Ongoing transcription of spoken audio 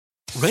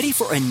Ready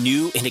for a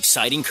new and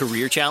exciting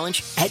career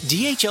challenge? At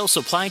DHL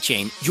Supply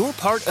Chain, you're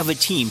part of a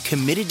team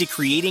committed to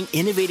creating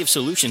innovative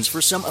solutions for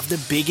some of the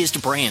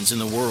biggest brands in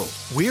the world.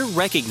 We're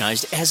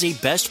recognized as a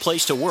best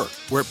place to work,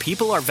 where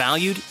people are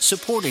valued,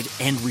 supported,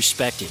 and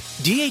respected.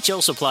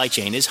 DHL Supply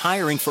Chain is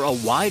hiring for a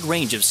wide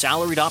range of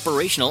salaried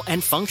operational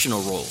and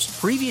functional roles.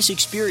 Previous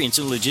experience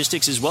in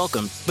logistics is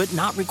welcome, but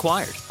not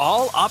required.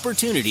 All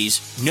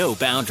opportunities, no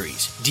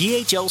boundaries.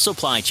 DHL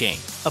Supply Chain.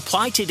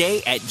 Apply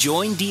today at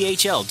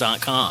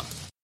joindhl.com.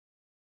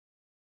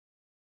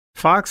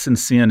 Fox and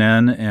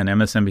CNN and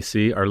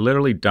MSNBC are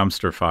literally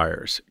dumpster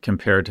fires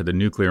compared to the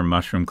nuclear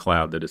mushroom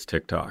cloud that is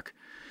TikTok,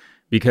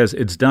 because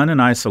it's done in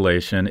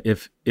isolation.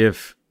 If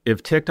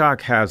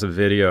TikTok has a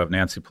video of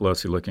Nancy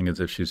Pelosi looking as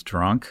if she's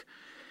drunk,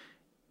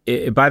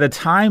 by the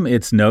time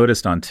it's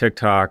noticed on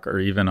TikTok or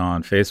even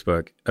on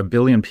Facebook, 1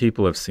 billion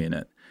people have seen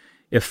it.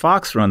 If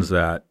Fox runs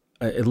that,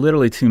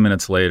 literally 2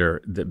 minutes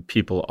later, the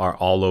people are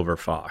all over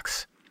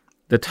Fox.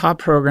 The top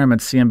program at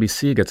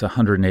CNBC gets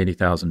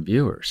 180,000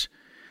 viewers.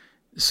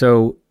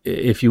 So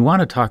if you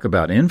want to talk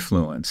about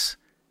influence,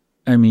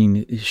 I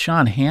mean,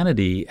 Sean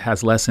Hannity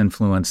has less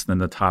influence than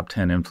the top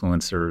 10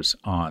 influencers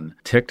on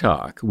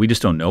TikTok. We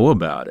just don't know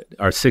about it.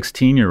 Our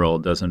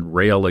 16-year-old doesn't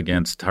rail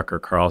against Tucker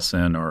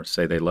Carlson or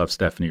say they love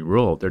Stephanie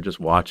Ruhle. They're just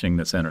watching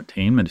this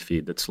entertainment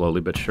feed that slowly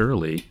but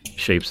surely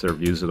shapes their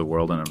views of the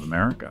world and of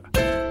America.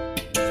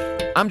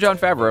 I'm John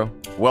Favreau.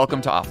 Welcome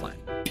to Offline.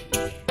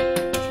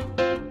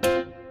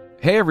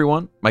 Hey,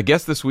 everyone. My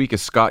guest this week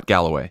is Scott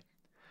Galloway.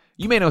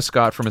 You may know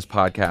Scott from his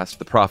podcast,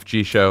 The Prof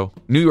G Show,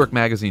 New York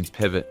Magazine's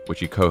Pivot, which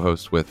he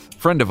co-hosts with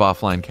friend of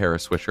Offline, Kara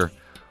Swisher,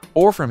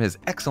 or from his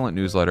excellent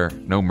newsletter,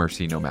 No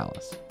Mercy, No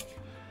Malice.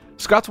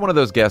 Scott's one of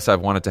those guests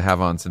I've wanted to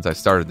have on since I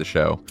started the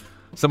show,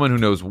 someone who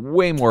knows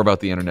way more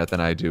about the internet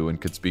than I do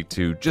and could speak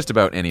to just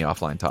about any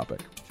offline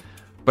topic.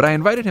 But I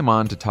invited him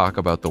on to talk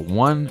about the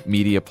one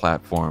media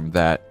platform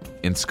that,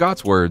 in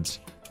Scott's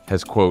words,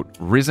 has, quote,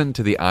 risen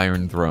to the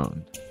Iron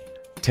Throne,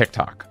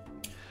 TikTok.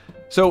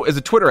 So as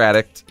a Twitter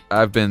addict,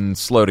 I've been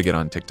slow to get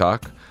on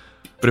TikTok,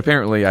 but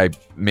apparently I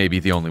may be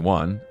the only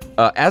one.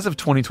 As of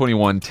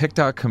 2021,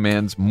 TikTok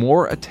commands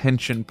more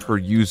attention per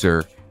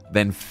user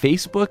than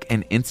Facebook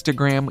and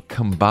Instagram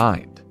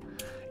combined.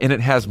 And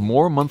it has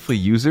more monthly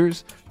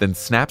users than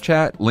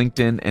Snapchat,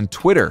 LinkedIn, and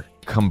Twitter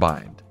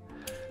combined.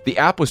 The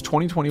app was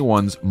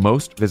 2021's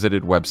most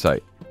visited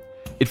website.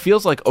 It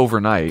feels like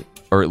overnight,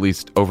 or at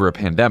least over a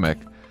pandemic,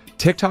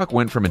 TikTok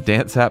went from a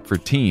dance app for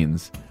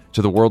teens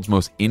to the world's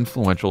most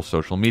influential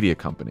social media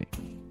company.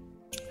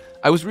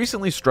 I was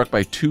recently struck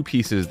by two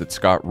pieces that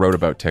Scott wrote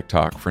about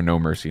TikTok for No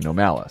Mercy, No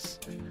Malice.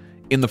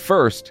 In the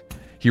first,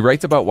 he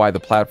writes about why the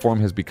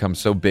platform has become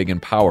so big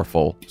and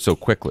powerful so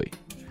quickly.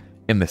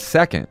 In the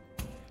second,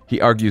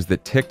 he argues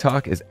that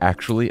TikTok is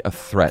actually a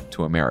threat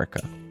to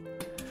America.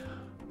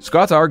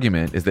 Scott's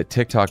argument is that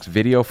TikTok's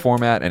video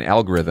format and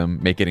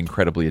algorithm make it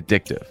incredibly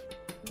addictive,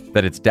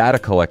 that its data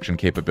collection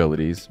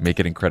capabilities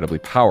make it incredibly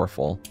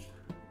powerful,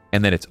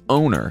 and that its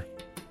owner,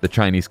 the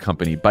Chinese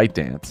company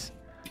ByteDance,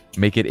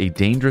 make it a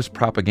dangerous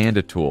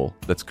propaganda tool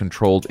that's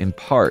controlled in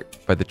part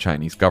by the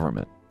Chinese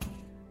government.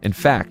 In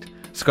fact,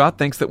 Scott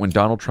thinks that when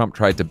Donald Trump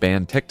tried to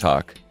ban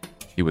TikTok,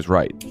 he was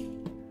right.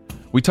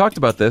 We talked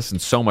about this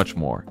and so much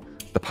more.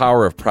 The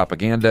power of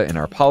propaganda in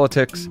our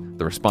politics,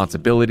 the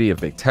responsibility of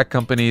big tech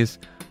companies,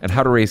 and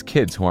how to raise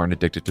kids who aren't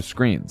addicted to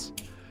screens.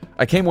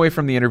 I came away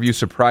from the interview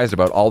surprised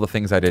about all the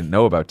things I didn't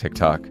know about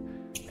TikTok,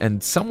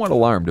 and somewhat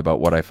alarmed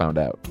about what I found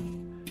out.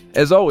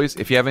 As always,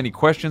 if you have any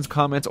questions,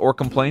 comments, or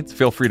complaints,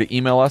 feel free to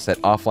email us at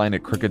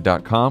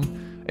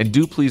offline@crooked.com, and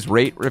do please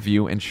rate,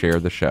 review, and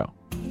share the show.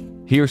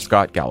 Here's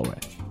Scott Galloway.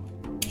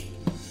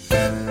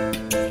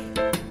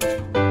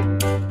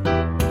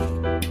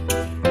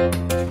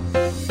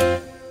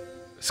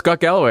 Scott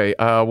Galloway,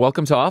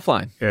 welcome to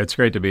Offline. Yeah, it's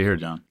great to be here,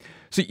 John.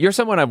 So you're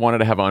someone I've wanted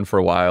to have on for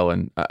a while,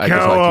 and I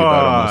just like you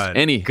about almost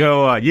any.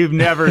 Go on. You've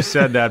never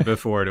said that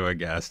before to a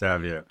guest,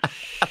 have you?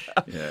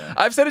 Yeah.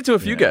 I've said it to a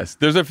few guests.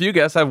 There's a few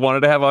guests I've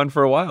wanted to have on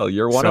for a while.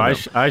 You're one of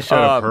them. I showed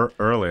up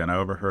early, and I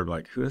overheard,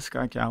 like, who is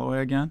Scott Galloway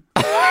again?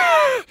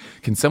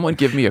 Can someone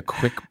give me a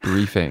quick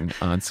briefing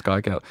on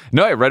Scott Galloway?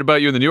 No, I read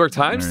about you in the New York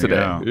Times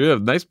today. You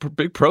have a nice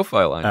big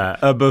profile on you.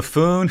 A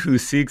buffoon who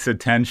seeks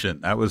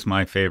attention. That was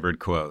my favorite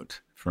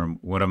quote from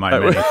one of my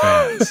many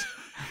fans.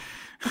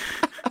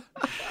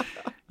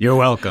 You're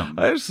welcome.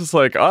 I was just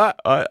like,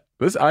 I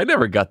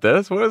never got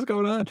this. What is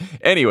going on?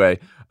 Anyway,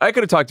 I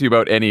could have talked to you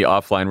about any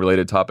offline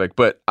related topic,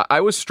 but I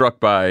was struck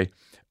by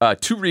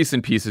two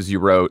recent pieces you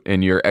wrote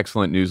in your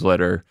excellent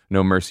newsletter,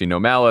 No Mercy, No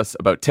Malice,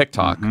 about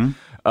TikTok,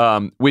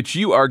 which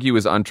you argue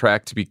is on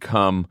track to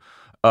become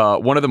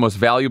one of the most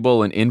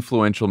valuable and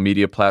influential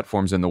media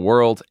platforms in the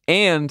world,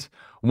 and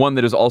one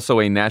that is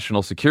also a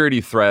national security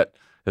threat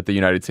that the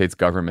United States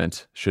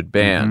government should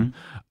ban.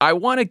 I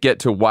want to get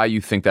to why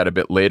you think that a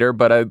bit later,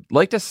 but I'd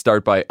like to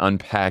start by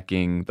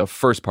unpacking the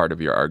first part of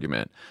your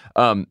argument.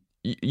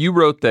 You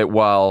wrote that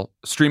while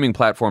streaming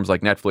platforms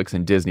like Netflix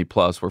and Disney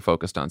Plus were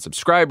focused on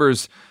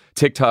subscribers,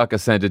 TikTok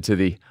ascended to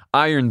the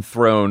Iron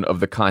Throne of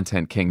the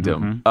content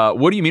kingdom.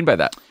 What do you mean by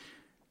that?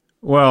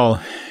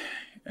 Well,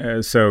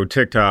 so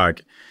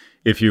TikTok,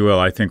 if you will,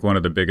 I think one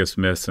of the biggest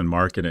myths in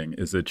marketing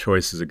is that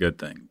choice is a good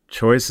thing.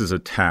 Choice is a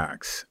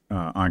tax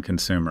on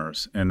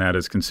consumers, and that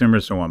is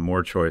consumers don't want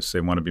more choice.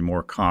 They want to be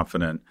more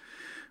confident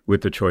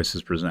with the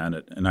choices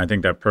presented. And I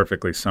think that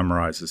perfectly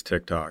summarizes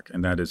TikTok,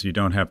 and that is you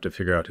don't have to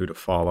figure out who to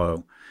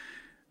follow.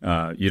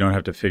 You don't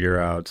have to figure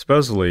out,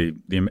 supposedly,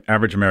 the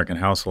average American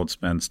household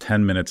spends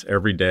 10 minutes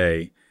every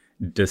day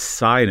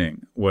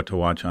deciding what to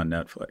watch on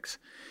Netflix.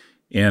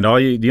 And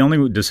the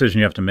only decision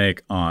you have to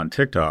make on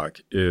TikTok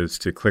is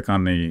to click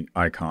on the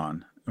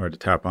icon or to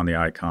tap on the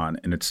icon,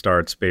 and it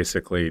starts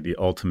basically the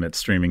ultimate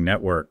streaming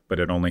network, but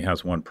it only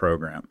has one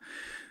program.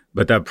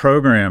 But that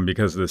program,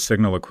 because of the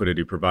signal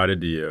liquidity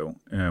provided to you,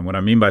 and what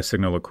I mean by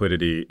signal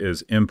liquidity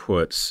is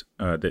inputs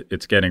that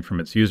it's getting from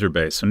its user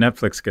base. So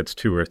Netflix gets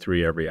 2 or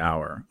 3 every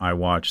hour. I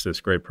watched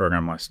this great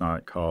program last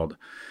night called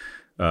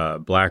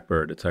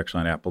Blackbird. It's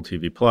actually on Apple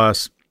TV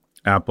Plus.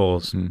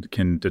 Apple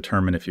can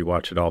determine if you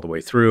watch it all the way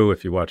through,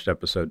 if you watched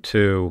episode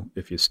 2,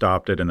 if you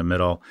stopped it in the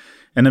middle.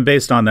 And then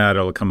based on that,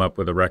 it'll come up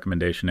with a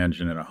recommendation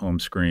engine and a home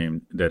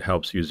screen that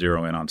helps you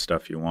zero in on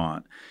stuff you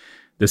want.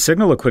 The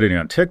signal liquidity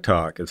on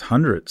TikTok is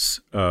hundreds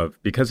of,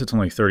 because it's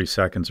only 30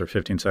 seconds or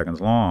 15 seconds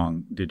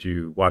long, did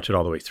you watch it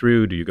all the way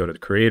through? Do you go to the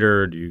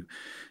creator? Do you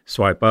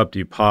swipe up? Do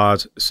you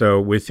pause? So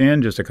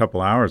within just a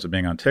couple hours of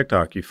being on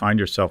TikTok, you find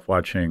yourself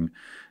watching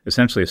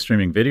essentially a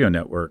streaming video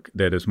network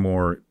that is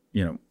more,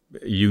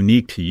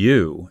 unique to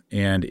you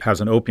and has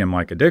an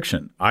opium-like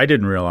addiction. I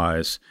didn't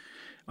realize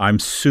I'm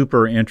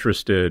super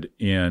interested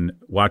in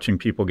watching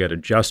people get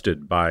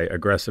adjusted by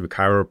aggressive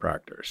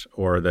chiropractors,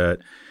 or that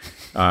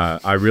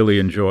I really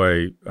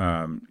enjoy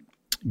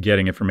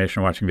getting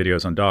information, watching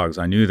videos on dogs.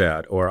 I knew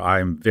that. Or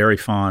I'm very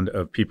fond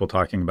of people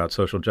talking about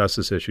social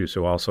justice issues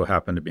who also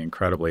happen to be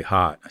incredibly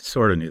hot. I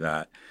sort of knew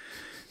that.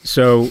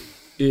 So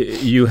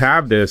you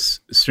have this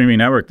streaming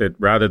network that,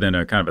 rather than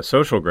a kind of a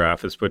social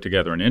graph, has put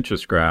together an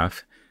interest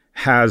graph,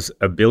 has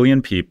 1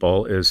 billion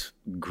people, is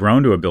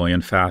grown to 1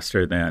 billion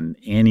faster than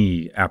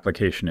any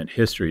application in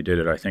history did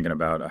it, I think, in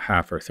about a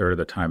half or a third of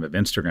the time of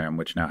Instagram,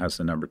 which now has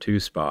the number 2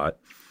 spot.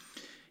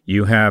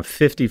 You have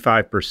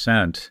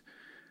 55%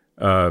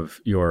 of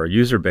your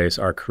user base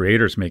are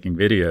creators making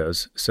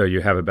videos. So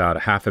you have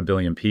about 500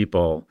 million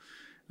people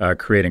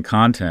creating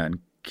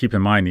content. Keep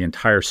in mind, the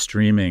entire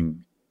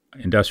streaming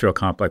industrial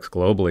complex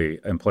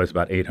globally employs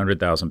about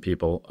 800,000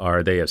 people.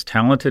 Are they as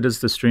talented as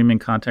the streaming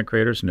content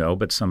creators? No,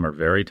 but some are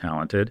very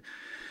talented.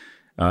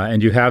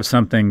 And you have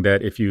something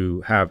that, if you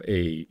have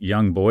a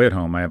young boy at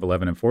home, I have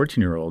 11 and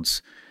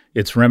 14-year-olds,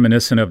 it's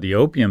reminiscent of the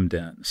opium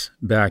dens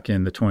back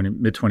in the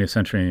mid-20th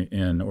century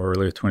or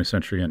early 20th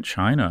century in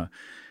China.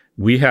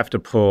 We have to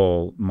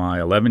pull my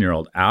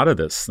 11-year-old out of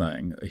this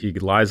thing. He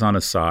lies on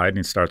his side and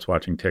he starts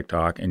watching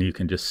TikTok, and you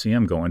can just see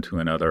him go into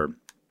another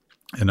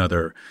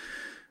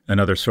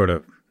sort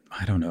of,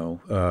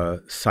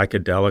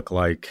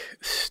 psychedelic-like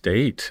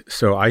state.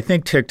 So I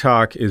think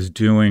TikTok is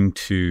doing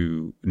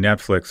to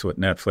Netflix what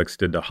Netflix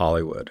did to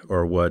Hollywood,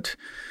 or what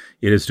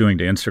it is doing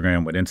to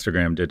Instagram what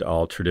Instagram did to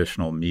all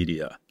traditional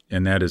media.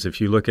 And that is,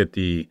 if you look at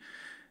the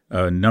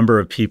number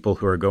of people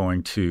who are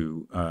going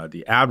to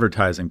the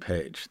advertising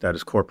page, that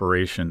is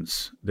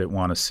corporations that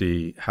want to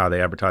see how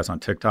they advertise on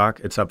TikTok,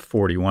 it's up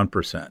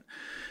 41%.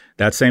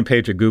 That same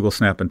page at Google,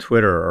 Snap, and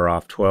Twitter are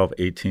off 12,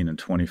 18, and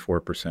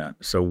 24%.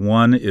 So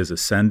one is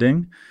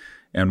ascending,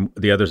 and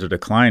the others are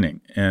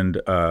declining. And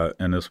this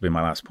will be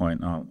my last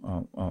point.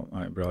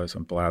 I realize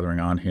I'm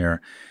blathering on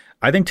here.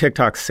 I think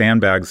TikTok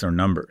sandbags their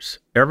numbers.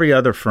 Every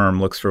other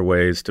firm looks for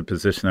ways to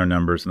position their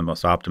numbers in the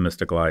most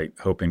optimistic light,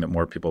 hoping that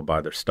more people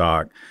buy their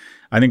stock.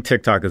 I think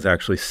TikTok is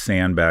actually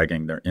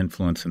sandbagging their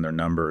influence and their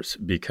numbers,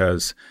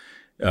 because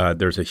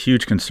there's a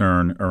huge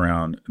concern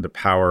around the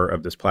power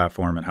of this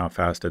platform and how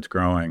fast it's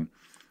growing.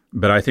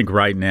 But I think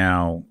right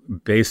now,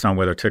 based on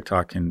whether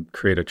TikTok can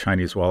create a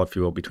Chinese wall, if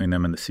you will, between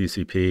them and the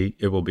CCP,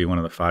 it will be one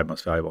of the 5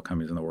 most valuable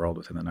companies in the world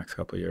within the next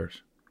couple of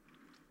years.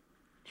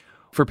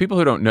 For people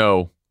who don't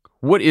know,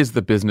 what is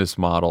the business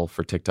model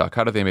for TikTok?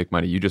 How do they make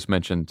money? You just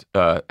mentioned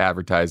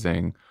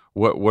advertising.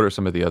 What are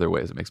some of the other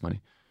ways it makes money?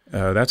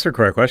 That's a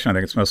correct question. I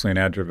think it's mostly an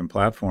ad-driven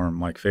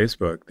platform like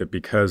Facebook, that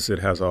because it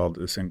has all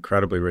this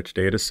incredibly rich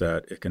data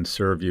set, it can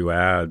serve you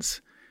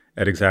ads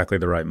at exactly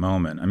the right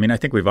moment. I mean, I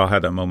think we've all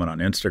had that moment on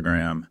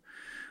Instagram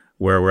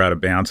where we're at a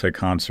Beyonce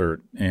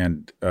concert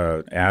and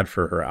an ad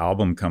for her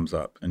album comes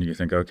up, and you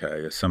think, okay,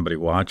 is somebody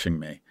watching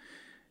me?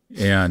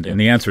 And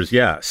the answer is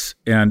yes.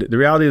 And the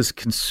reality is,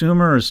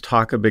 consumers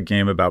talk a big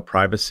game about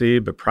privacy,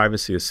 but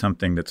privacy is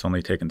something that's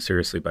only taken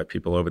seriously by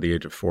people over the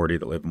age of 40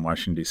 that live in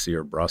Washington, D.C.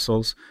 or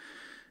Brussels.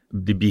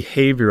 The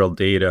behavioral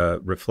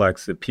data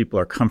reflects that people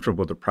are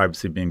comfortable with their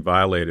privacy being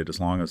violated as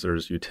long as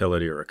there's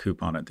utility or a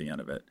coupon at the end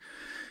of it.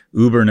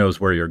 Uber knows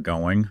where you're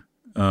going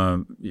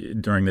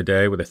during the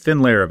day. With a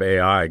thin layer of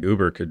AI,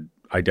 Uber could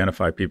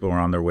identify people who are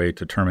on their way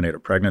to terminate a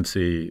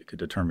pregnancy. It could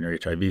determine your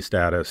HIV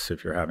status,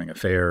 if you're having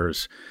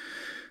affairs.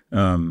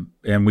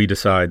 And we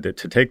decide to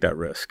take that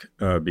risk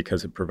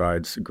because it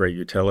provides great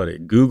utility.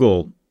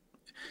 Google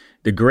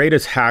The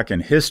greatest hack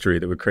in history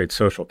that would create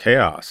social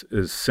chaos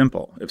is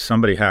simple. If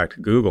somebody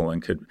hacked Google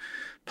and could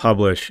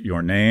publish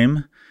your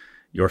name,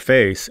 your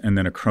face, and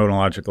then a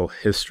chronological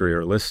history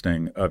or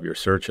listing of your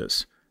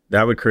searches,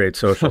 that would create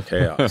social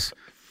chaos.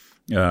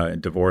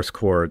 Divorce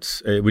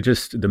courts,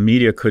 the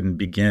media couldn't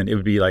begin. It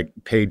would be like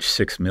page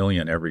 6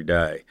 million every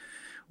day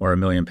or a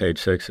million page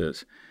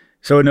sixes.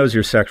 So it knows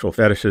your sexual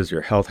fetishes,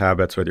 your health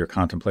habits, whether you're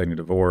contemplating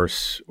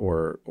divorce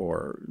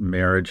or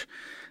marriage.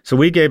 So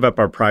we gave up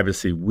our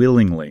privacy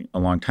willingly a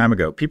long time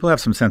ago. People have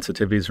some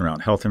sensitivities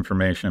around health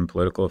information,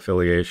 political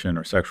affiliation,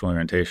 or sexual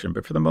orientation,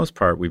 but for the most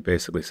part, we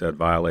basically said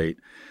violate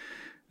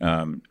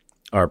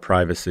our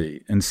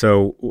privacy. And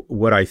so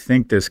what I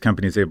think this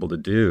company is able to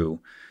do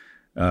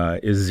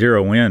is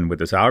zero in with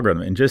this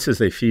algorithm. And just as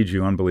they feed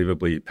you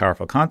unbelievably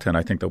powerful content,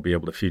 I think they'll be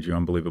able to feed you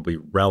unbelievably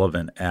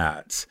relevant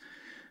ads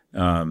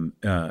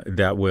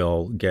that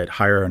will get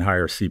higher and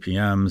higher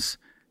CPMs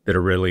that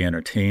are really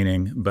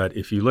entertaining. But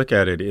if you look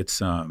at it,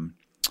 it earned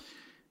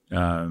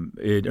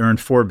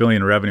 $4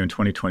 billion in revenue in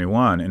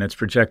 2021, and it's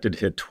projected to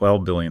hit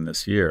 $12 billion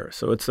this year.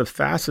 So it's the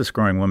fastest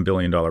growing $1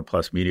 billion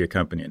plus media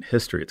company in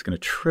history. It's going to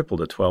triple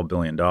to $12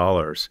 billion.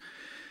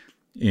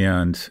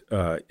 And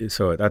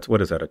so that's,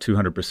 what is that, a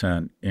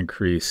 200%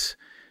 increase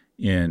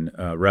in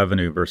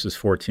revenue versus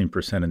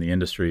 14% in the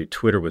industry.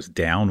 Twitter was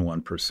down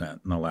 1%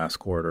 in the last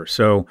quarter.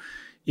 So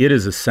it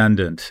is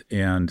ascendant,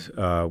 and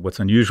what's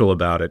unusual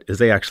about it is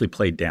they actually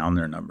play down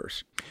their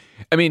numbers.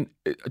 I mean,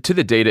 to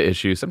the data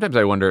issue, sometimes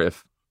I wonder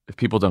if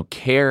people don't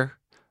care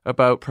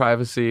about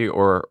privacy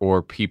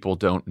or people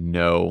don't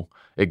know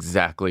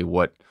exactly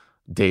what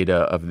data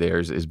of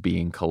theirs is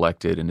being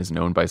collected and is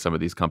known by some of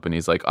these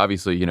companies. Like,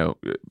 obviously,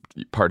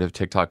 part of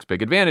TikTok's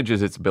big advantage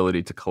is its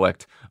ability to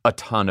collect a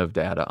ton of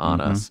data on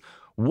us.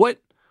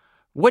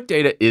 What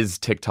data is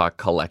TikTok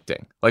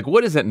collecting? Like,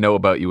 what does it know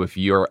about you if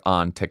you're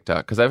on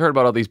TikTok? Because I've heard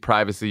about all these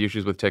privacy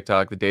issues with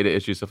TikTok, the data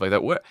issues, stuff like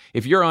that.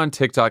 If you're on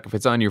TikTok, if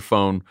it's on your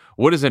phone,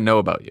 what does it know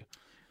about you?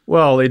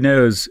 Well, it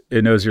knows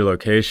your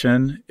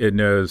location. It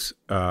knows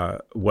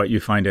what you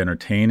find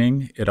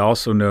entertaining. It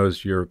also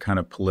knows your kind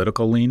of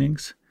political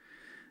leanings.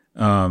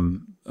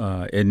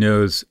 It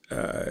knows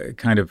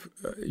kind of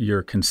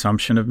your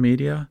consumption of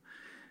media.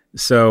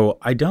 So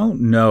I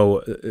don't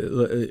know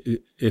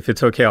if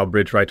it's okay. I'll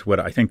bridge right to what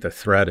I think the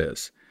threat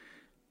is.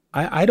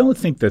 I don't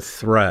think the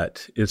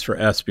threat is for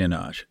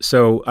espionage.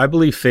 So I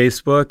believe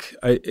Facebook,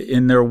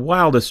 in their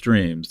wildest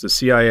dreams, the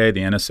CIA,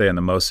 the NSA, and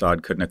the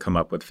Mossad couldn't have come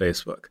up with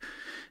Facebook.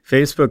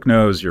 Facebook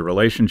knows your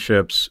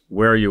relationships,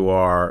 where you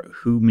are,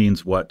 who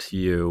means what to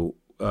you,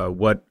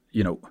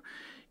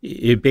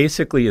 It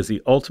basically is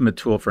the ultimate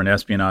tool for an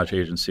espionage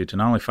agency to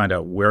not only find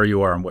out where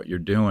you are and what you're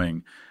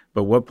doing,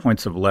 but what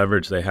points of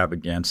leverage they have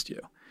against you,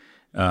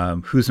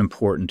 who's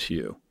important to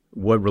you,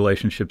 what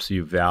relationships do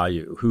you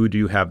value, who do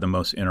you have the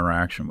most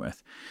interaction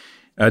with.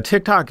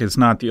 TikTok is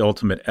not the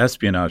ultimate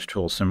espionage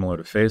tool similar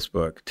to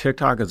Facebook.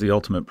 TikTok is the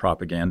ultimate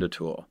propaganda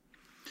tool.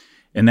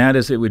 And that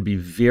is, it would be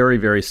very,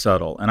 very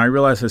subtle. And I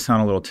realize I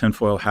sound a little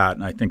tinfoil hat,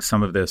 and I think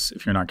some of this,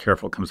 if you're not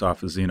careful, comes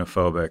off as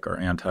xenophobic or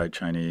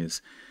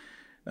anti-Chinese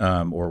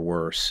or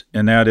worse.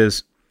 And that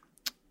is,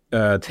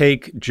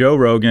 take Joe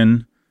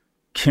Rogan,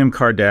 Kim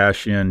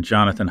Kardashian,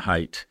 Jonathan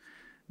Haidt.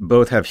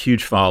 Both have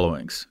huge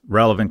followings,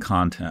 relevant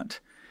content.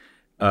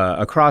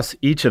 Across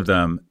each of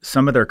them,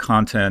 some of their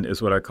content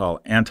is what I call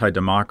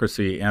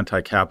anti-democracy,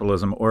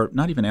 anti-capitalism, or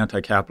not even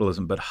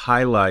anti-capitalism, but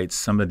highlights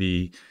some of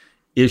the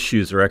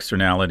issues or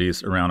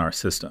externalities around our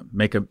system.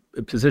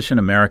 Position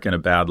America in a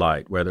bad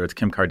light, whether it's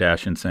Kim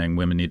Kardashian saying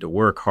women need to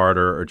work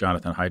harder, or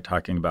Jonathan Haidt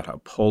talking about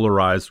how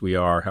polarized we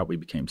are, how we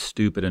became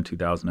stupid in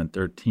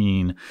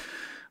 2013,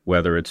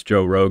 whether it's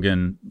Joe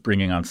Rogan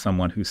bringing on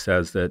someone who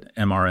says that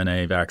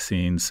mRNA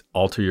vaccines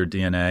alter your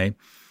DNA.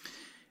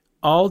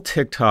 All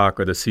TikTok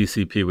or the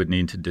CCP would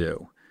need to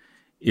do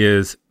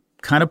is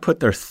kind of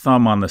put their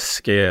thumb on the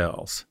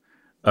scales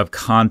of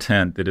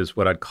content that is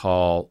what I'd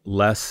call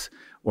less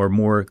or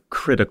more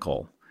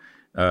critical,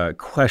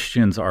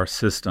 questions our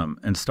system,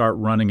 and start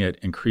running it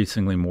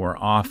increasingly more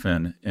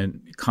often,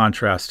 in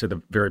contrast to the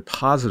very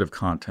positive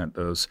content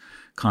those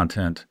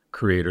content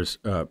creators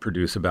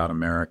produce about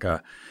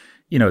America.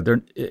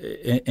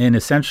 And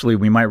essentially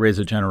we might raise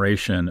a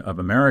generation of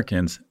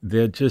Americans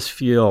that just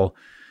feel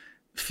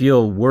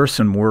worse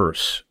and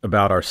worse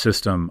about our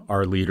system,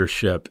 our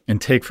leadership, and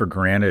take for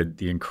granted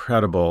the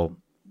incredible,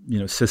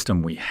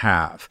 system we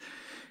have.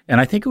 And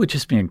I think it would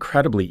just be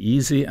incredibly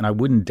easy, and I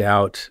wouldn't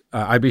doubt,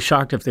 I'd be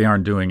shocked if they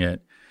aren't doing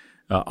it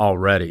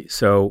already.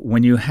 So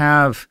when you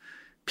have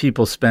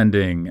people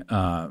spending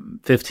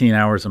 15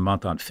 hours a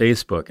month on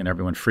Facebook, and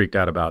everyone freaked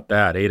out about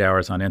that, 8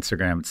 hours on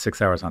Instagram, and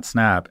 6 hours on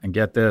Snap, and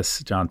get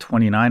this, John,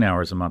 29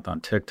 hours a month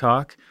on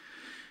TikTok,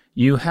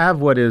 you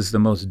have what is the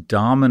most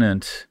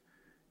dominant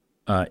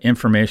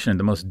information,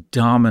 the most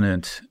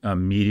dominant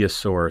media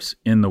source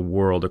in the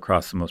world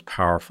across the most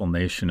powerful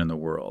nation in the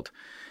world.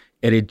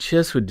 And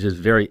it would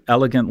very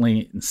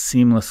elegantly and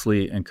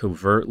seamlessly and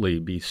covertly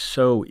be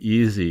so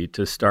easy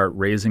to start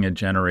raising a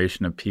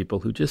generation of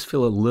people who just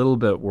feel a little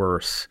bit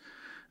worse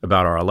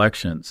about our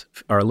elections,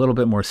 are a little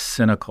bit more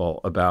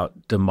cynical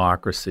about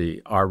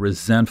democracy, are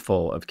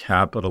resentful of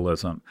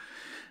capitalism.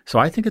 So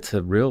I think it's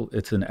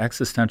an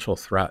existential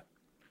threat.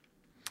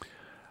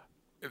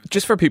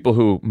 Just for people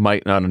who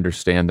might not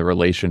understand the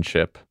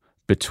relationship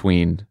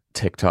between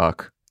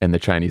TikTok and the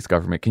Chinese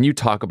government, can you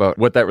talk about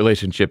what that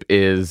relationship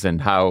is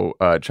and how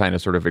China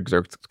sort of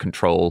exerts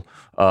control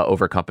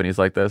over companies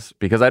like this?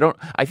 Because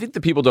I think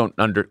that people don't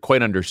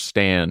quite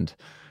understand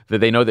that.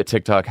 They know that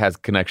TikTok has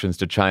connections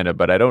to China,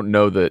 but I don't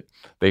know that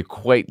they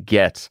quite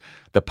get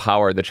the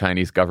power the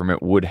Chinese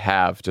government would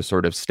have to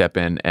sort of step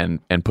in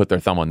and put their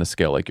thumb on the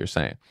scale, like you're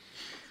saying.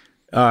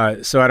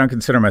 So I don't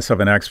consider myself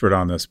an expert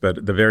on this,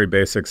 but the very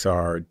basics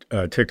are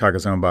TikTok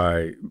is owned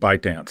by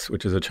ByteDance,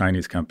 which is a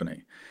Chinese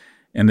company.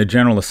 And the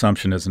general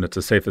assumption is, and it's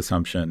a safe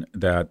assumption,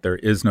 that there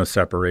is no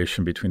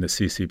separation between the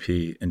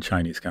CCP and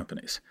Chinese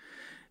companies.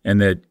 And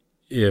that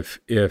if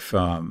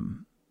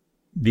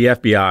the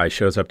FBI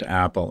shows up to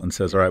Apple and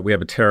says, all right, we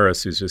have a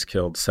terrorist who's just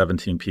killed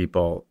 17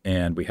 people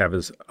and we have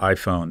his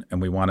iPhone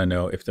and we want to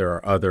know if there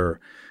are other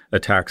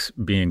attacks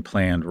being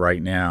planned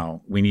right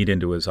now, we need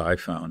into his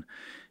iPhone.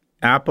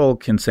 Apple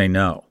can say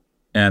no.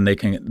 And they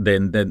can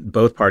then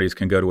both parties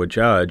can go to a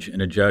judge,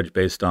 and a judge,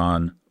 based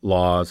on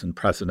laws and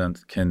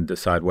precedents, can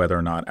decide whether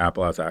or not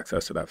Apple has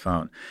access to that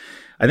phone.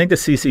 I think the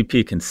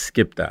CCP can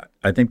skip that.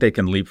 I think they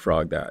can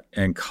leapfrog that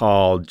and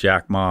call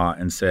Jack Ma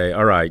and say,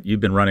 all right, you've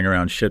been running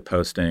around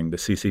shitposting the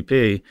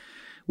CCP.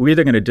 We're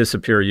either going to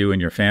disappear you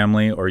and your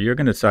family, or you're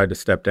going to decide to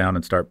step down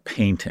and start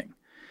painting.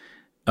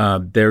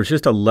 There's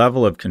just a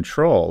level of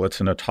control.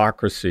 It's an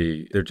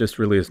autocracy. There just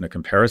really isn't a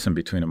comparison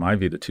between, in my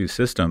view, the two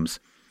systems.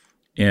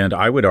 And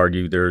I would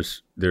argue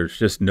there's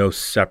just no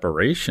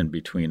separation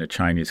between a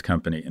Chinese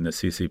company and the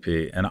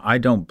CCP. And I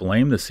don't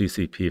blame the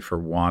CCP for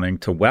wanting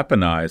to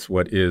weaponize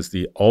what is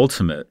the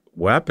ultimate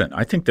weapon.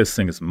 I think this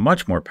thing is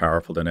much more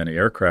powerful than any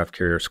aircraft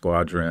carrier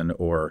squadron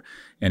or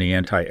any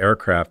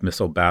anti-aircraft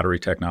missile battery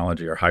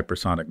technology or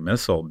hypersonic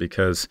missile,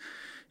 because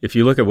if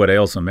you look at what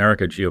ails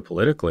America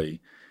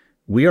geopolitically,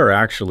 we are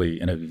actually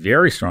in a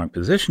very strong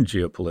position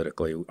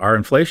geopolitically. Our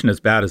inflation,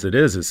 as bad as it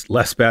is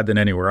less bad than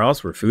anywhere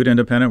else. We're food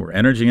independent. We're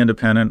energy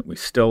independent. We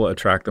still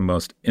attract the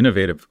most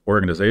innovative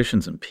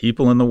organizations and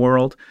people in the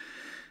world.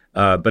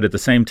 But at the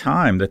same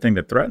time, the thing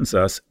that threatens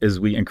us is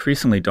we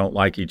increasingly don't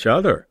like each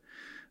other.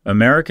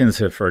 Americans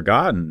have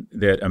forgotten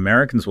that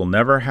Americans will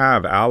never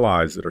have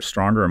allies that are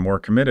stronger and more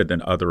committed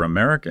than other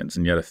Americans.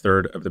 And yet a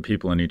third of the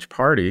people in each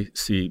party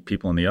see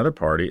people in the other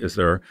party as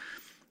their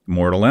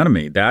mortal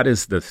enemy. That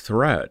is the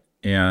threat.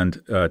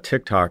 And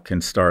TikTok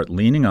can start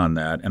leaning on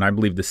that. And I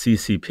believe the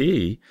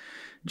CCP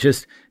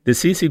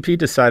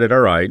decided, all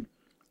right,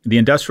 the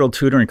industrial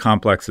tutoring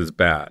complex is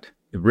bad.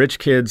 Rich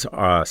kids,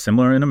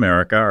 similar in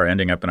America, are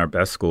ending up in our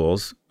best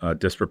schools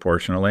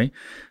disproportionately.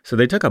 So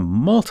they took a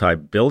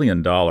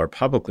multi-billion-dollar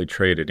publicly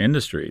traded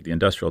industry, the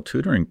industrial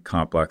tutoring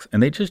complex,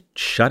 and they just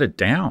shut it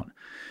down.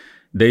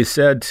 They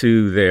said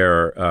to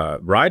their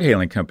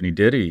ride-hailing company,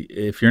 Diddy,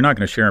 if you're not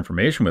going to share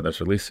information with us,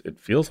 or at least it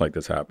feels like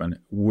this happened,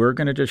 we're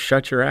going to just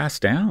shut your ass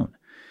down.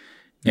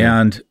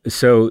 Yeah. And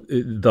so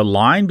the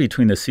line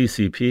between the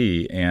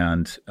CCP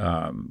and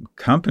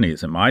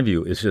companies, in my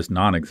view, is just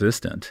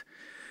non-existent.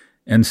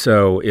 And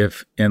so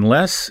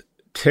unless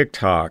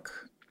TikTok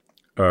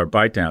or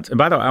ByteDance, and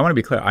by the way, I want to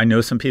be clear, I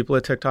know some people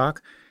at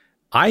TikTok.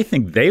 I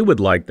think they would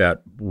like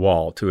that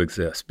wall to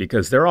exist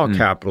because they're all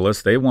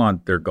capitalists. They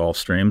want their Gulf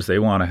Streams. They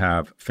want to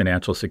have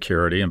financial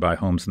security and buy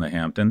homes in the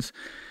Hamptons.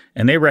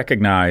 And they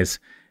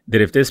recognize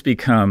that if this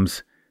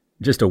becomes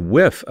just a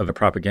whiff of a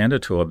propaganda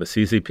tool of the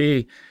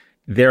CCP,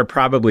 they're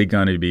probably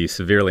going to be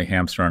severely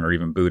hamstrung or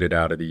even booted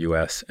out of the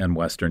U.S. and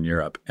Western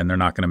Europe, and they're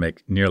not going to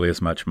make nearly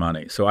as much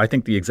money. So I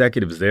think the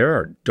executives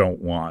there don't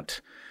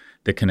want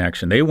the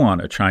connection. They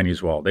want a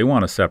Chinese wall. They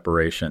want a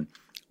separation.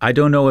 I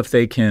don't know if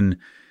they can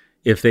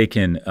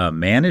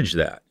manage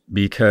that,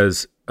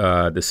 because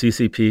the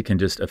CCP can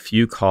just a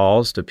few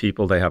calls to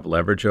people they have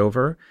leverage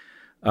over.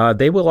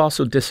 They will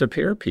also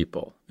disappear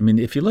people. I mean,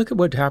 if you look at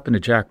what happened to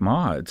Jack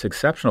Ma, it's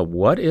exceptional.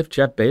 What if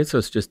Jeff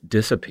Bezos just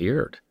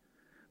disappeared?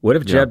 What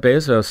if Jeff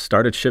Bezos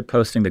started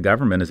shitposting the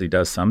government, as he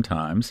does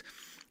sometimes,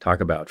 talk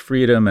about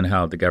freedom and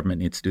how the government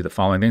needs to do the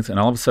following things, and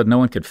all of a sudden no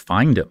one could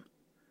find him?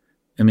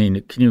 I mean,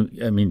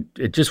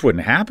 it just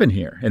wouldn't happen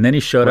here. And then he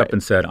showed up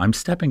and said, I'm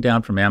stepping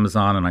down from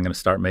Amazon and I'm going to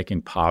start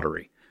making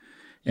pottery.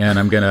 And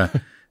I'm going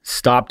to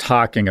stop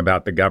talking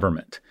about the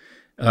government.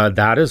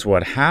 That is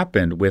what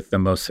happened with the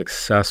most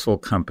successful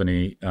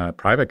company,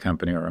 private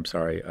company, or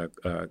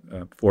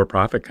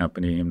for-profit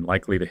company in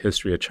likely the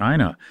history of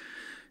China.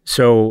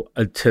 So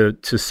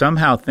to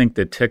somehow think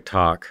that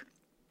TikTok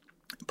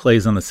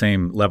plays on the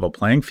same level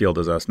playing field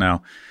as us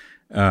now,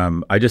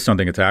 I just don't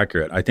think it's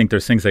accurate. I think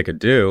there's things they could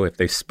do if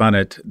they spun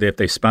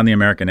the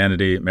American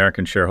entity,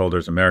 American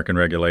shareholders, American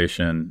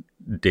regulation,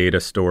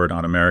 data stored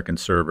on American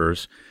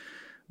servers.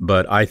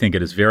 But I think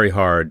it is very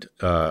hard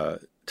to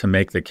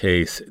make the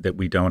case that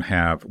we don't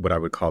have what I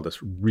would call this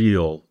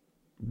real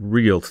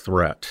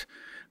threat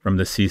from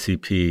the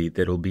CCP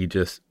that will be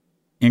just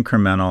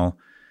incremental,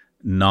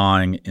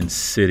 gnawing,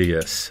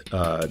 insidious,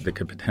 that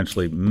could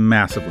potentially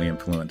massively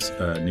influence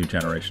a new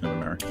generation of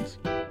Americans.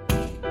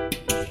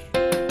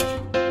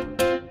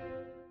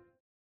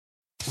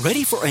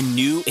 Ready for a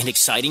new and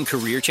exciting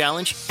career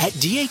challenge? At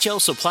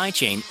DHL Supply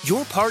Chain,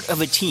 you're part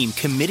of a team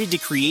committed to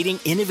creating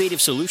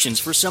innovative solutions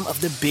for some of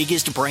the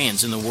biggest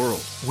brands in the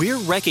world. We're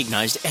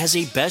recognized as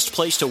a best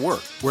place to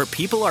work, where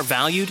people are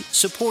valued,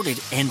 supported,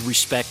 and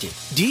respected.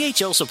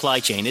 DHL Supply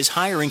Chain is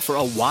hiring for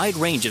a wide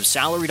range of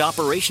salaried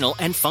operational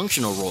and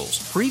functional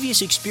roles.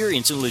 Previous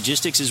experience in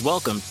logistics is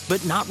welcome,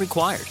 but not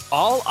required.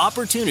 All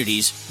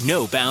opportunities,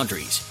 no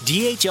boundaries.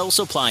 DHL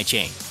Supply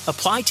Chain.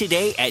 Apply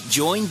today at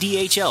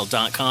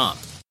joindhl.com.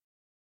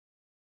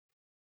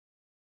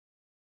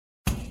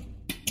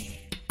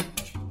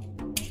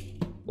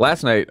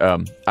 Last night,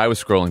 I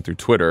was scrolling through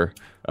Twitter,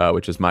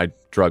 which is my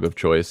drug of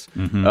choice,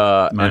 and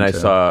I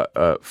saw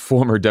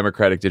former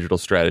Democratic digital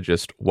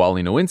strategist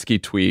Wally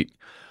Nowinski tweet,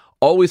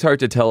 "Always hard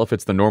to tell if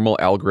it's the normal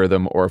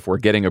algorithm or if we're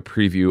getting a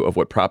preview of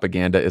what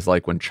propaganda is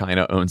like when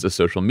China owns a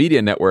social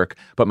media network,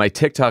 but my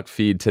TikTok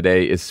feed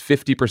today is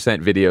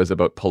 50% videos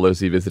about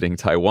Pelosi visiting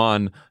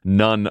Taiwan.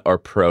 None are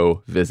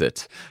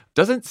pro-visit."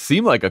 Doesn't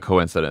seem like a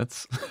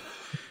coincidence.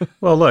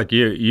 Well, look,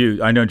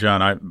 I know,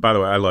 John. By the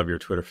way, I love your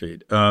Twitter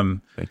feed.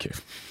 Thank you.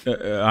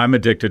 I'm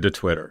addicted to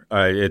Twitter.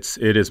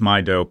 It is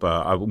my dope.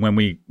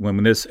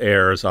 When this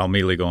airs, I'll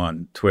immediately go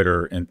on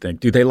Twitter and think,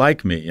 do they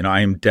like me?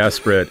 I am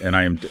desperate and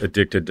I am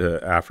addicted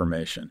to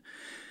affirmation.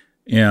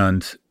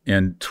 And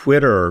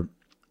Twitter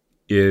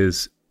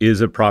is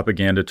a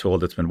propaganda tool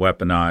that's been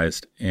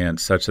weaponized,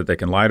 and such that they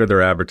can lie to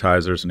their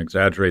advertisers and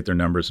exaggerate their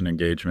numbers and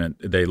engagement.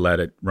 They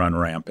let it run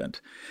rampant.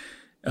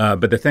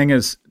 But the thing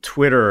is,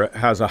 Twitter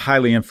has a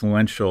highly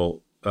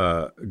influential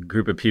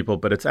group of people,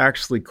 but it's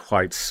actually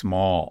quite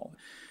small.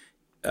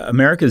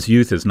 America's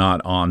youth is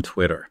not on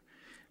Twitter.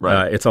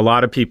 Right. It's a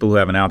lot of people who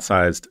have an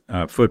outsized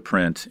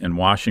footprint in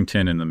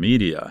Washington and the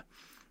media.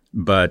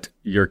 But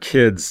your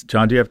kids,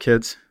 John, do you have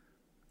kids?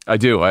 I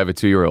do. I have a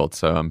 2-year-old,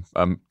 so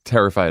I'm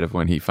terrified of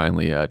when he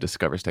finally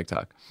discovers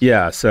TikTok.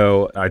 Yeah,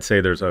 so I'd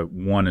say there's a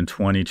 1 in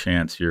 20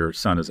 chance your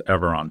son is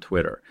ever on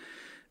Twitter.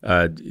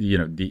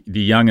 The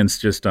youngins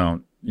just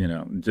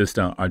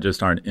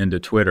aren't into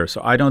Twitter.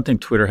 So I don't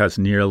think Twitter has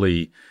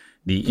nearly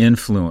the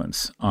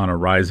influence on a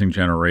rising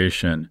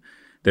generation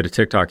that a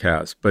TikTok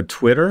has. But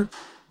Twitter,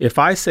 if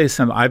I say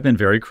something, I've been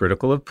very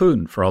critical of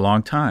Putin for a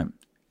long time.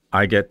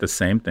 I get the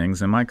same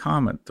things in my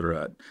comment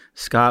thread.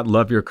 Scott,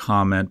 love your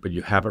comment, but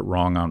you have it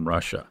wrong on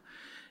Russia.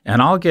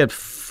 And I'll get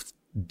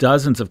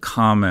dozens of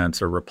comments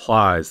or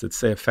replies that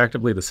say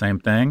effectively the same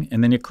thing.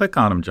 And then you click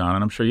on them, John,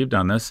 and I'm sure you've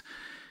done this.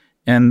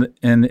 And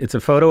it's a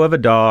photo of a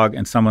dog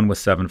and someone with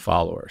 7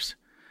 followers.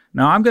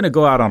 Now, I'm going to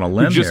go out on a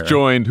limb here.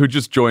 Who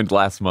just joined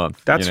last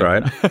month. That's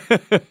right.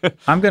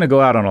 I'm going to go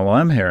out on a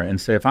limb here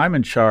and say if I'm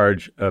in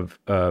charge of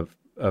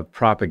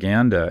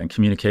propaganda and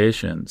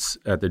communications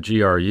at the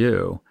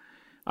GRU,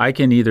 I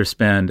can either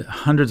spend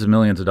hundreds of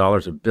millions of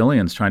dollars or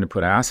billions trying to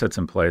put assets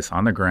in place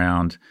on the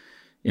ground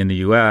in the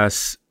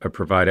U.S., or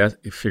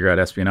figure out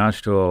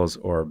espionage tools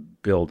or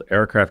build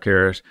aircraft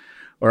carriers,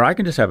 or I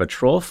can just have a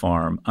troll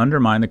farm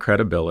undermine the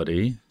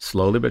credibility,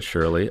 slowly but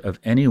surely, of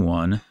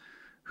anyone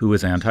who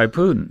is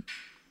anti-Putin.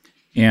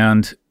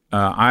 And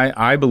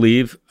I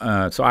believe,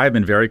 so I've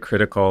been very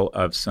critical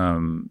of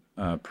some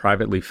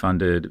privately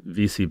funded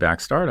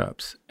VC-backed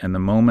startups. And the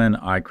moment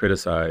I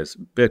criticize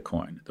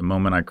Bitcoin, the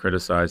moment I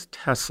criticize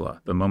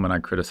Tesla, the moment I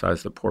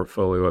criticize the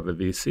portfolio of a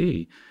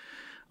VC,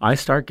 I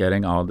start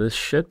getting all this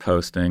shit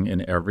posting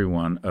in every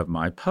one of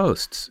my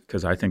posts,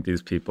 because I think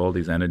these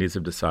entities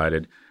have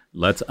decided,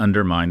 let's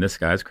undermine this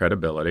guy's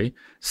credibility.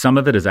 Some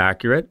of it is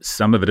accurate.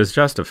 Some of it is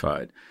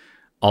justified.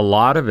 A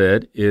lot of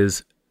it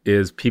is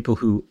people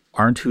who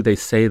aren't who they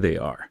say they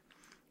are,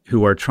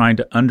 who are trying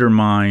to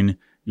undermine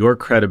your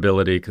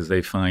credibility because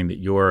they find that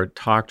your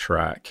talk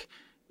track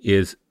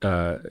is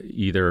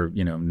either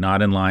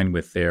not in line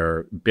with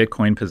their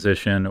Bitcoin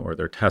position or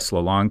their Tesla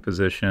long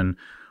position,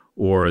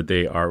 or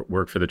they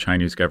work for the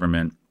Chinese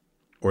government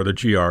or the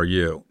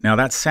GRU. Now,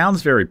 that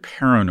sounds very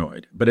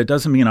paranoid, but it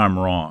doesn't mean I'm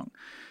wrong.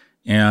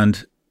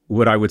 And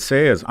what I would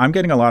say is I'm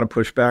getting a lot of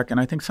pushback, and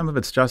I think some of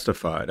it's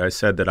justified. I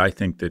said that I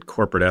think that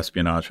corporate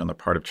espionage on the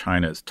part of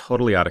China is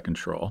totally out of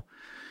control.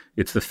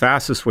 It's the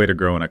fastest way to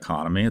grow an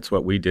economy. It's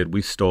what we did.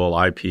 We stole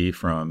IP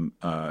from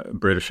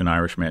British and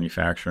Irish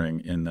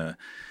manufacturing in the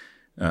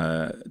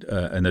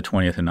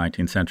 20th and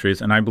 19th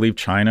centuries, and I believe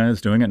China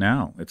is doing it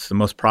now. It's the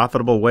most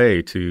profitable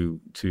way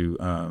to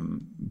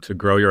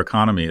grow your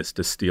economy is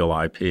to steal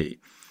IP.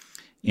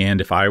 And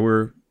if I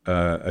were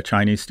a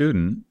Chinese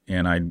student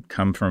and I'd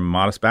come from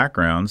modest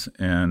backgrounds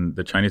and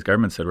the Chinese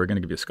government said, we're going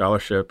to give you a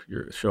scholarship,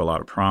 you show a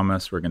lot of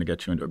promise, we're going to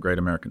get you into a great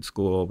American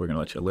school, we're going to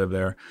let you live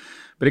there,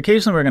 but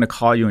occasionally we're going to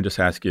call you and just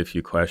ask you a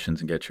few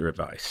questions and get your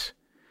advice.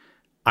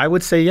 I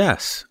would say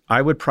yes.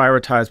 I would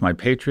prioritize my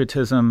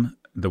patriotism,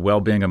 the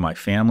well-being of my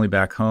family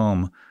back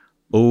home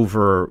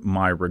over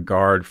my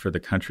regard for the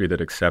country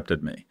that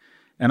accepted me.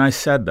 And I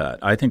said that.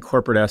 I think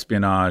corporate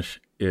espionage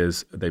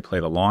they play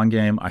the long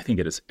game. I think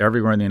it is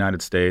everywhere in the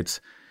United States.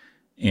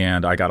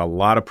 And I got a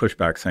lot of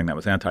pushback saying that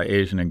was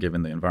anti-Asian, and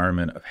given the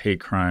environment of hate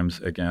crimes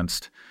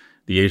against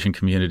the Asian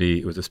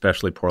community, it was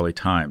especially poorly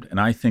timed. And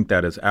I think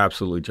that has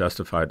absolutely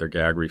justified their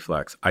gag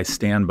reflex. I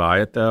stand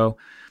by it, though.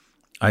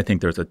 I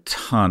think there's a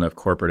ton of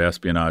corporate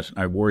espionage.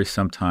 I worry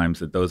sometimes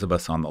that those of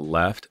us on the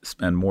left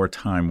spend more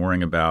time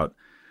worrying about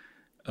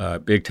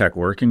big tech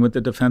working with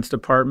the Defense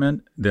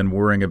Department than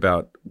worrying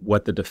about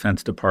what the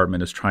Defense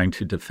Department is trying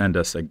to defend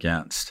us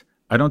against.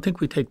 I don't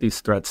think we take these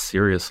threats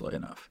seriously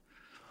enough.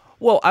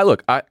 Well,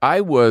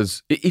 I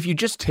was, if you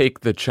just take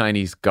the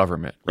Chinese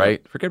government,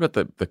 right? Forget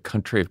about the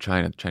country of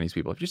China, the Chinese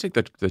people. If you just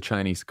take the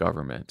Chinese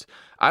government,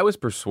 I was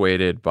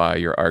persuaded by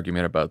your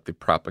argument about the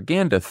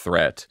propaganda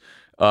threat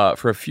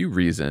for a few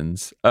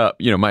reasons.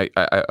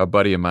 A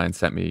buddy of mine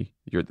sent me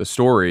the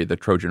story, the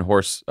Trojan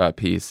horse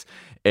piece.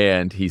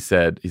 And he's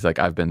like,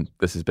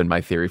 this has been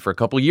my theory for a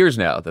couple of years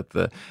now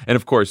and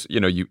of course,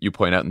 you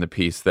point out in the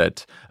piece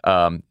that,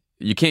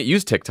 you can't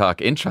use TikTok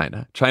in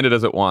China. China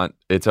doesn't want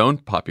its own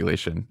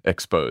population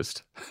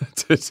exposed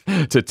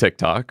to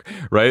TikTok,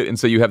 right? And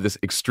so you have this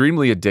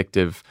extremely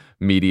addictive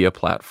media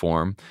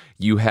platform.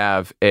 You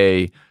have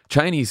a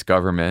Chinese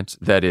government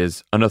that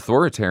is an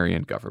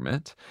authoritarian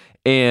government.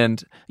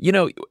 And,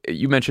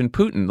 you mentioned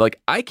Putin.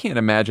 Like, I can't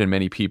imagine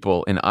many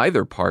people in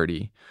either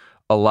party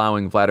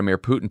allowing Vladimir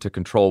Putin to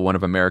control one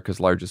of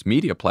America's largest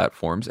media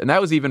platforms. And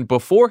that was even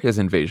before his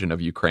invasion of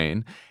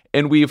Ukraine.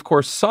 And we, of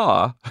course,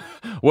 saw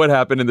what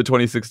happened in the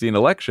 2016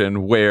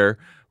 election, where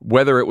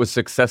whether it was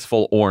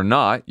successful or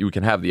not, you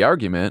can have the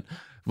argument,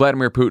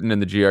 Vladimir Putin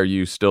and the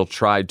GRU still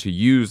tried to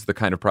use the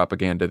kind of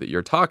propaganda that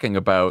you're talking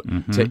about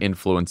to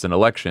influence an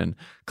election.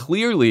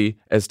 Clearly,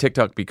 as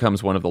TikTok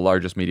becomes one of the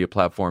largest media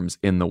platforms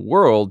in the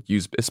world,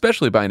 used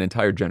especially by an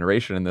entire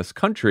generation in this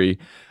country,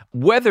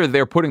 whether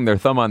they're putting their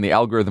thumb on the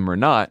algorithm or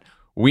not,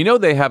 we know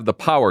they have the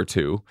power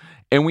to,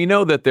 and we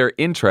know that their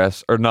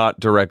interests are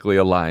not directly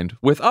aligned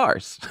with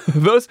ours.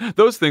 Those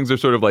things are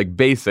sort of like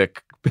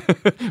basic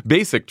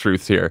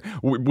truths here,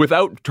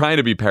 without trying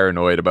to be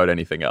paranoid about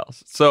anything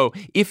else. So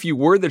if you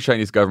were the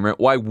Chinese government,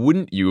 why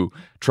wouldn't you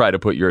try to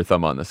put your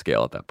thumb on the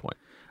scale at that point?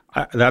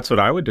 That's what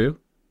I would do.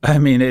 I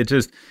mean, it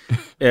just,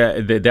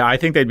 I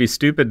think they'd be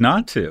stupid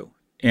not to.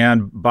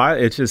 And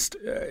it's just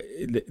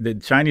the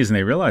Chinese, and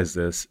they realize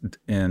this,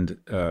 and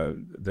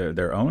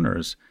their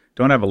owners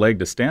don't have a leg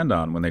to stand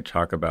on when they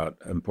talk about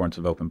the importance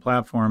of open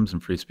platforms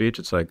and free speech.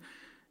 It's like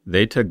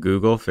they took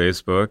Google,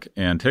 Facebook,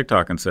 and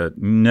TikTok and said,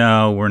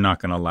 no, we're not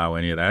going to allow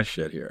any of that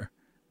shit here.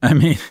 I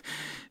mean,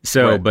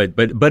 so, right.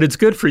 but it's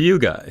good for you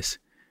guys.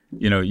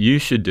 You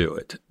should do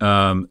it.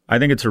 I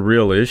think it's a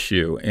real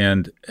issue.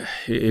 And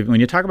when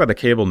you talk about the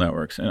cable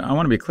networks, and I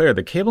want to be clear,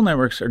 the cable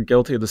networks are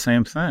guilty of the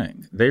same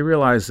thing. They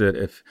realize that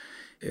if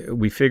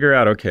we figure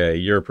out, okay,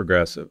 you're a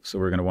progressive, so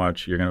you're going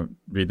to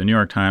read the New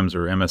York Times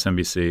or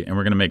MSNBC, and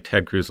we're going to make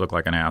Ted Cruz look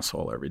like an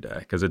asshole every day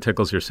because it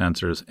tickles your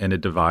sensors and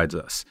it divides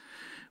us.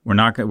 We're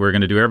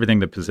going to do everything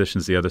that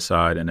positions the other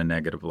side in a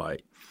negative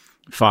light.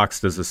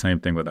 Fox does the same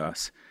thing with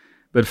us.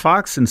 But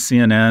Fox and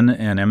CNN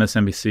and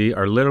MSNBC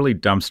are literally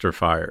dumpster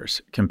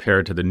fires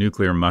compared to the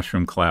nuclear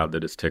mushroom cloud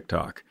that is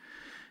TikTok.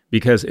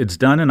 Because it's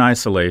done in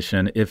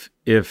isolation. If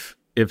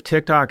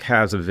TikTok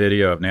has a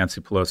video of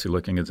Nancy Pelosi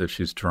looking as if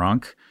she's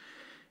drunk,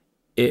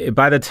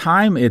 by the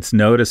time it's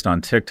noticed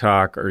on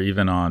TikTok or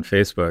even on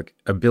Facebook,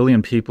 1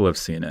 billion people have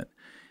seen it.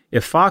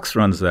 If Fox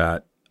runs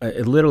that,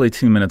 literally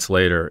 2 minutes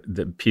later,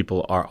 the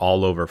people are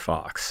all over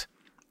Fox.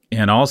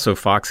 And also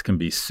Fox can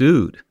be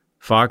sued.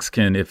 Fox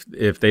can,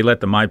 if they let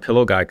the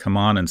MyPillow guy come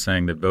on and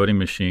saying that voting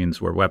machines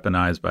were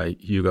weaponized by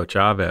Hugo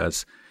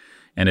Chavez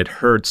and it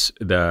hurts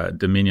the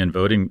Dominion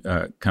voting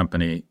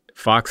company,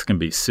 Fox can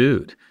be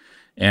sued.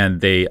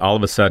 And they all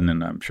of a sudden,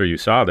 and I'm sure you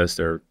saw this,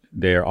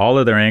 they're all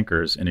of their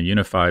anchors in a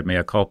unified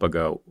mea culpa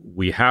go,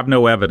 we have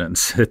no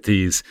evidence that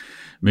these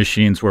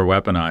machines were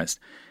weaponized.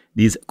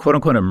 These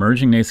quote-unquote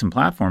emerging nascent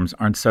platforms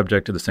aren't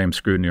subject to the same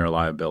scrutiny or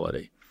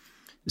liability.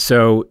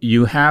 So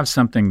you have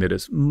something that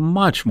is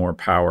much more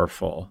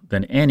powerful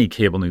than any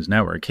cable news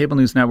network. Cable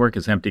news network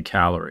is empty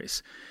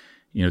calories.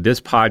 This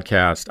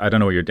podcast, I don't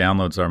know what your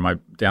downloads are. My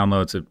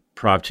downloads at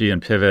Prof G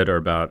and Pivot are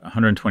about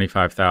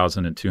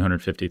 125,000 and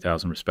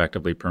 250,000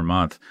 respectively per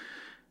month.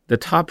 The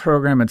top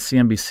program at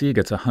CNBC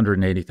gets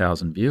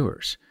 180,000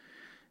 viewers.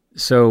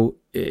 So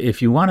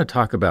if you want to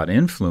talk about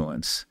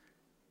influence,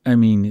 I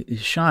mean,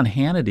 Sean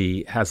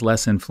Hannity has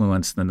less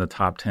influence than the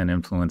top 10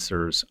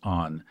 influencers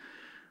on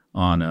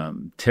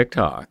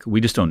TikTok.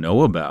 We just don't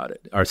know about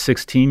it. Our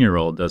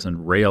 16-year-old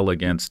doesn't rail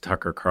against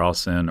Tucker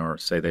Carlson or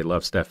say they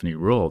love Stephanie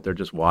Ruhle. They're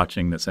just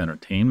watching this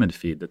entertainment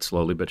feed that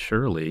slowly but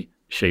surely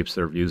shapes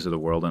their views of the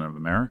world and of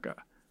America.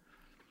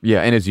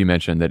 Yeah, and as you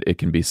mentioned, that it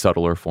can be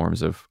subtler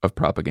forms of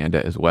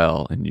propaganda as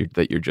well, and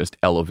that you're just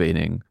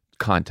elevating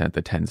content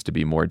that tends to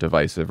be more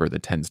divisive or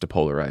that tends to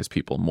polarize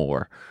people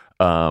more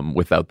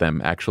without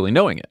them actually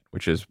knowing it,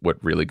 which is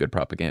what really good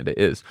propaganda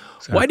is.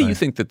 Exactly. Why do you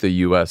think that the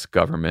U.S.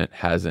 government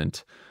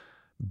hasn't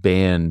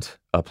banned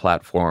a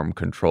platform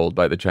controlled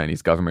by the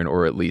Chinese government,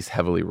 or at least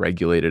heavily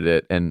regulated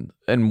it? And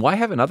why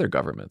haven't other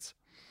governments?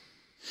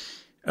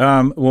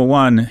 Well,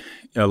 one,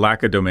 a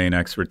lack of domain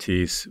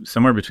expertise.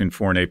 Somewhere between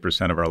 4 and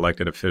 8% of our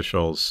elected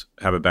officials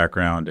have a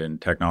background in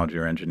technology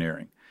or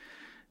engineering.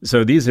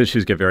 So these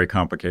issues get very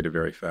complicated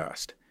very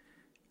fast.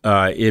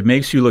 It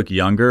makes you look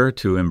younger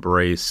to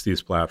embrace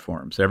these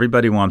platforms.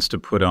 Everybody wants to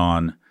put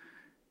on,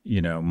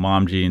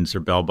 mom jeans or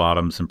bell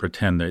bottoms and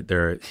pretend that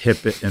they're hip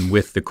and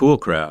with the cool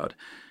crowd.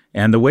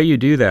 And the way you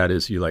do that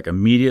is you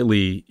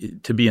immediately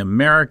to be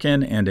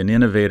American and an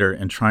innovator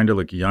and trying to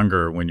look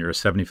younger when you're a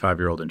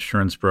 75-year-old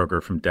insurance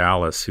broker from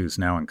Dallas who's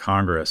now in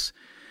Congress.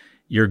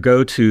 Your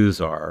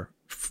go-tos are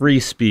free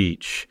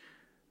speech,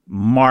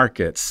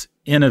 markets,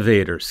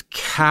 innovators,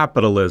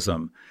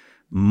 capitalism,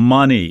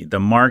 money, the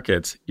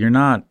markets. You're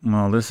not,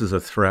 well, this is a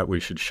threat. We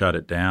should shut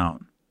it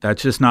down.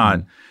 That's just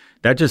not,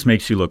 that just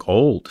makes you look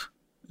old.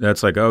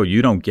 That's like, oh,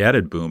 you don't get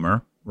it,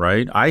 boomer.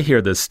 Right? I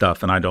hear this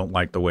stuff and I don't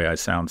like the way I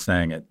sound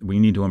saying it. We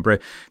need to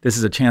embrace. This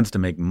is a chance to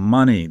make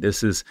money.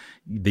 This is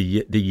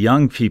the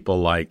young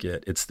people like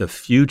it. It's the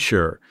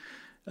future.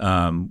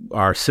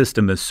 Our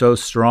system is so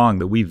strong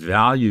that we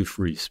value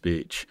free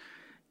speech.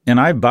 And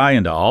I buy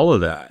into all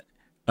of that.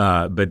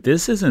 But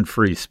this isn't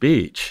free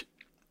speech,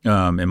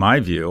 in my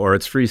view, or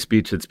it's free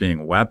speech that's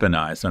being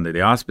weaponized under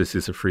the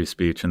auspices of free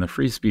speech. And the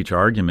free speech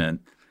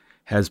argument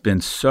has been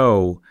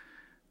so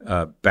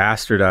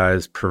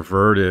bastardized,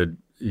 perverted,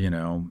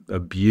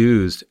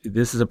 abused.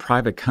 This is a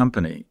private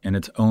company, and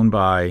it's owned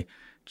by,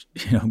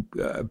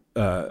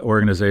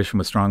 organization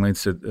with strong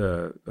links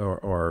to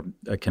or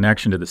a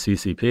connection to the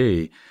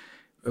CCP.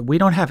 We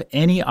don't have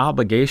any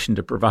obligation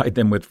to provide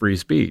them with free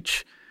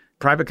speech.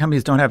 Private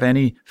companies don't have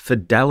any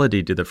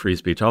fidelity to the free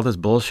speech. All this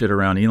bullshit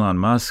around Elon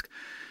Musk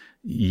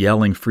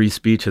yelling free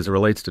speech as it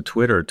relates to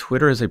Twitter.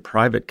 Twitter is a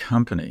private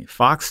company.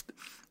 Fox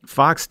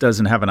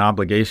doesn't have an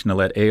obligation to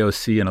let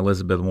AOC and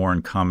Elizabeth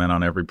Warren comment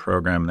on every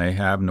program they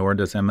have, nor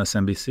does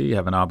MSNBC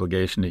have an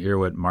obligation to hear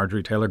what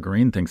Marjorie Taylor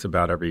Greene thinks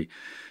about every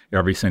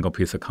single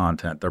piece of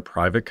content. They're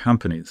private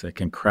companies. They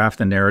can craft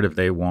the narrative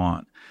they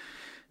want.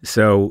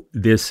 So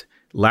this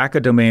lack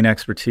of domain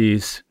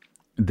expertise,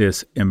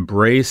 this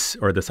embrace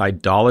or this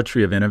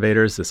idolatry of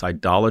innovators, this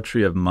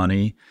idolatry of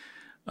money,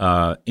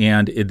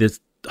 this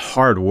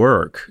hard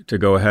work to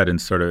go ahead and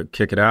sort of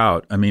kick it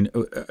out. I mean,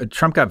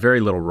 Trump got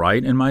very little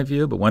right in my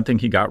view, but one thing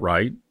he got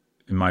right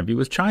in my view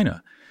was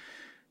China.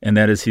 And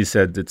that is, he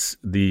said that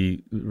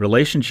the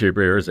relationship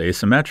here is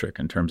asymmetric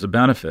in terms of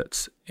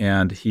benefits.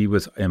 And he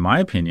was, in my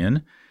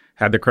opinion,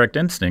 had the correct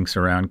instincts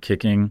around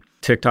kicking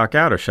TikTok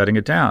out or shutting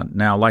it down.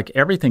 Now, like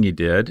everything he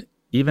did,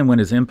 even when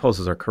his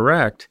impulses are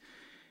correct,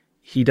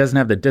 he doesn't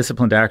have the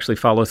discipline to actually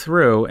follow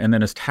through, and then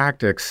his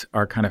tactics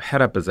are kind of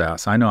head up his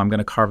ass. I know I'm going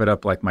to carve it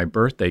up like my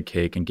birthday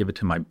cake and give it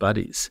to my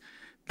buddies.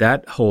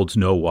 That holds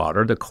no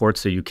water. The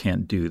courts say you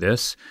can't do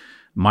this.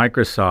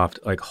 Microsoft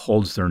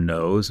holds their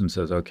nose and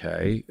says,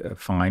 okay,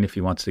 fine if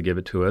he wants to give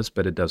it to us,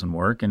 but it doesn't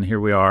work. And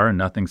here we are, and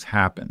nothing's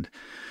happened.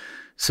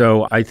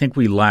 So I think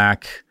we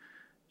lack,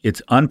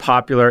 it's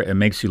unpopular. It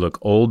makes you look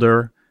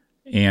older.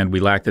 And we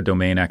lack the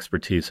domain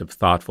expertise of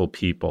thoughtful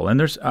people. And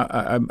there's,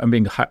 I'm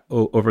being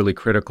overly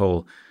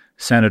critical.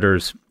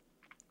 Senators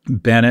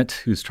Bennett,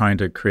 who's trying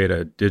to create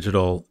a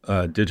digital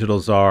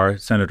czar,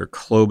 Senator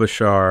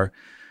Klobuchar,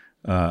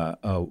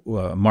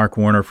 Mark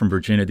Warner from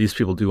Virginia. These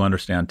people do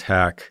understand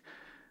tech.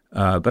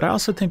 But I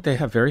also think they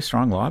have very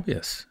strong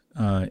lobbyists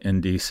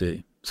in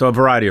D.C. So a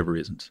variety of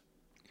reasons.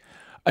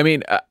 I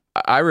mean,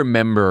 I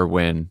remember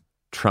when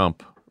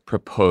Trump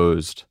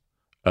proposed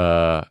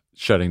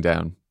shutting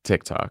down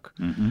TikTok.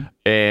 Mm-hmm.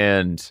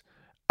 And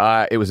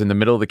it was in the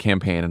middle of the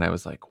campaign, and I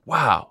was like,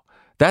 wow,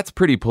 that's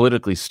pretty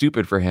politically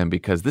stupid for him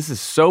because this is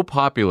so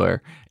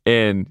popular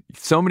and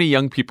so many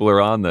young people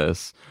are on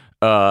this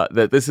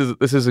that this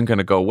isn't going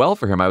to go well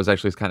for him. I was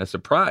actually kind of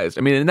surprised.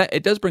 I mean, and that,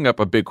 it does bring up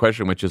a big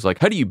question, which is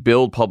how do you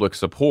build public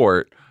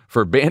support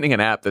for banning an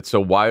app that's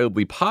so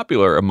wildly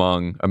popular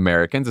among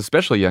Americans,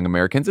 especially young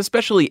Americans,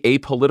 especially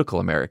apolitical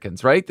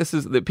Americans, right?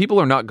 People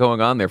are not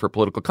going on there for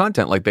political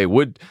content like they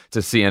would to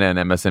CNN,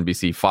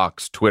 MSNBC,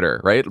 Fox,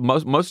 Twitter, right?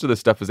 Most of this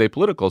stuff is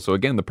apolitical. So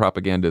again, the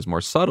propaganda is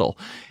more subtle.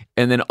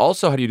 And then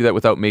also, how do you do that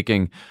without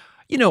making,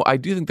 I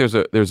do think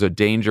there's a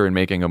danger in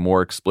making a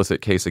more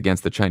explicit case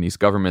against the Chinese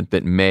government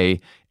that may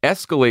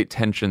escalate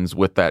tensions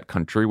with that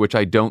country, which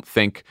I don't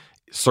think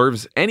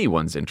serves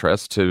anyone's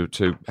interest to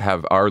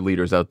have our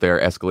leaders out there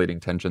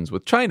escalating tensions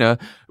with China,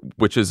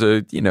 which is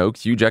a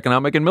huge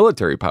economic and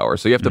military power.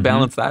 So you have to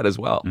balance that as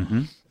well.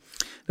 Mm-hmm.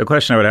 The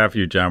question I would have for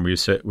you, John,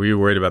 were you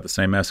worried about the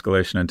same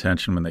escalation and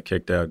tension when they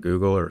kicked out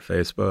Google or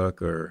Facebook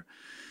or?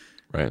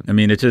 Right. I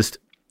mean, it just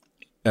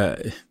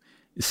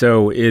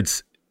so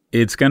it's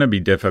going to be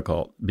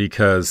difficult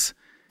because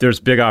there's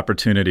big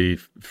opportunity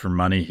for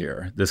money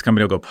here. This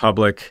company will go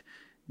public.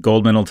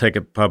 Goldman will take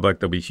it public.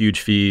 There'll be huge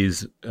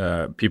fees.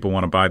 People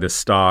want to buy this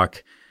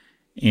stock.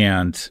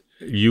 And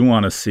you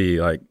want to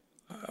see,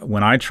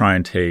 when I try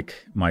and take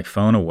my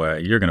phone away,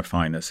 you're going to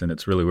find this, and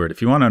it's really weird.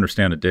 If you want to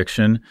understand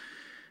addiction,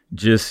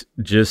 just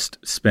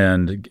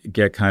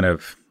get kind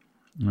of,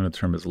 The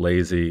term is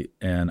lazy.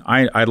 And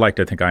I'd like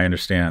to think I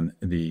understand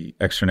the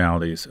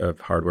externalities of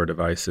hardware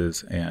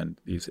devices and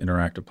these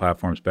interactive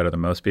platforms better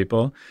than most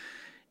people.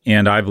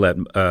 And I've let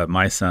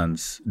my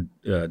sons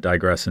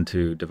digress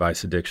into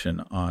device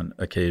addiction on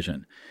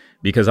occasion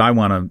because I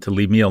want them to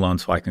leave me alone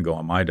so I can go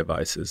on my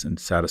devices and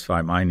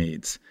satisfy my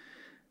needs.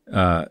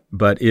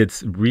 But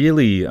it's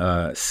really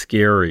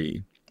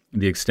scary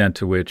the extent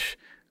to which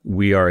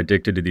we are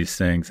addicted to these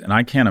things. And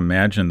I can't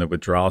imagine the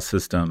withdrawal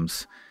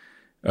systems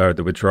or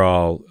the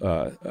withdrawal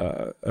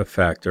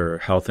effect or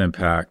health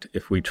impact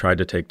if we tried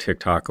to take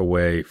TikTok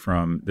away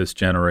from this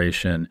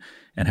generation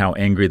and how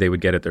angry they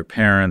would get at their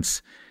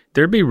parents.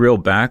 There'd be real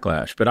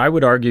backlash. But I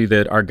would argue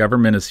that our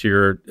government is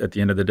here at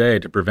the end of the day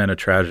to prevent a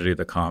tragedy of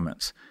the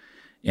commons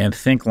and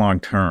think long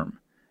term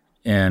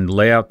and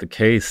lay out the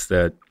case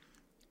that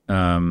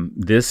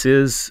this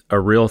is a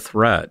real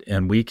threat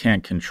and we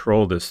can't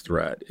control this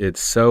threat.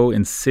 It's so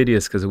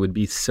insidious because it would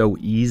be so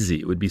easy.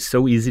 It would be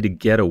so easy to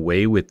get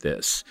away with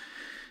this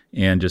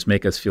and just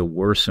make us feel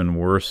worse and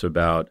worse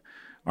about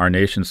our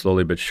nation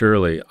slowly but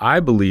surely. I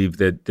believe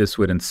that this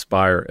would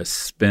inspire a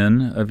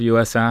spin of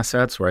U.S.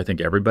 assets where I think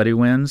everybody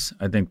wins.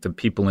 I think the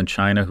people in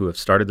China who have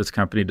started this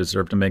company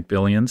deserve to make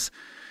billions.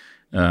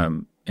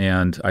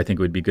 And I think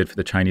it would be good for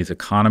the Chinese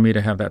economy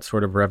to have that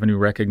sort of revenue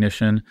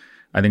recognition.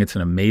 I think it's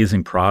an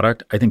amazing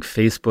product. I think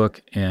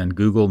Facebook and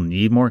Google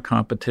need more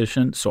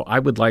competition. So I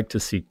would like to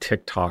see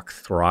TikTok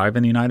thrive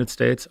in the United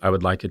States. I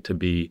would like it to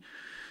be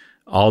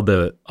all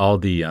the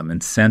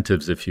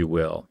incentives, if you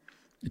will,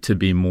 to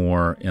be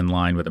more in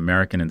line with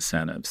American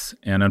incentives.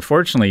 And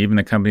unfortunately, even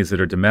the companies that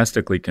are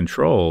domestically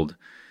controlled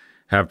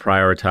have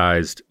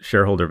prioritized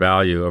shareholder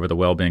value over the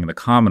well-being of the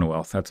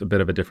Commonwealth. That's a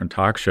bit of a different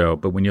talk show.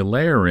 But when you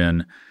layer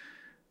in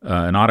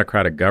an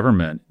autocratic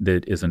government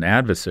that is an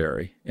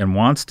adversary and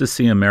wants to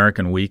see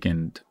American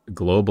weakened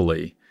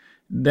globally,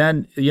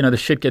 then, the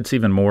shit gets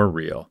even more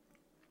real.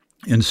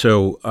 And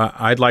so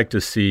I'd like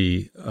to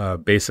see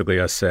basically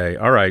us say,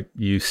 all right,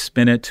 you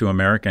spin it to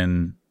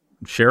American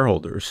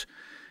shareholders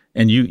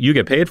and you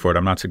get paid for it.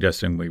 I'm not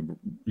suggesting we,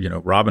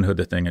 Robin Hood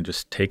the thing and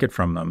just take it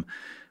from them.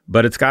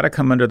 But it's got to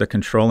come under the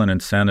control and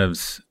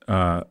incentives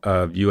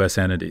of U.S.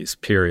 entities,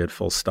 period,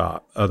 full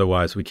stop.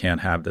 Otherwise, we can't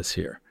have this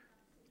here.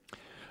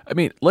 I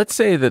mean, let's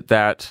say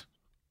that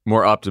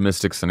more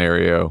optimistic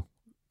scenario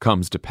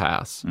comes to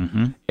pass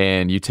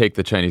and you take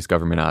the Chinese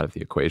government out of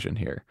the equation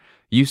here.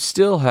 You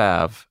still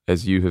have,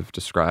 as you have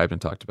described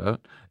and talked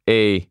about,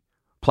 a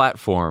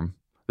platform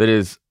that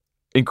is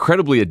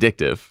incredibly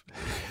addictive,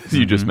 as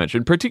you just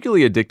mentioned,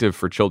 particularly addictive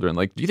for children.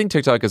 Like, do you think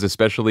TikTok is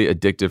especially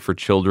addictive for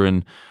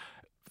children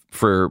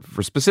for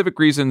specific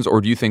reasons, or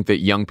do you think that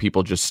young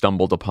people just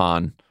stumbled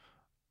upon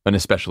an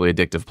especially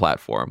addictive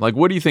platform? Like,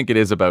 what do you think it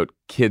is about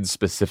kids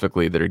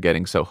specifically that are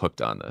getting so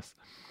hooked on this?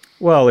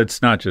 Well,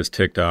 it's not just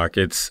TikTok.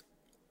 It's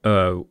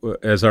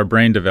as our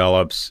brain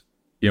develops,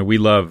 we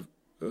love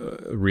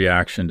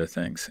reaction to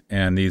things.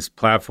 And these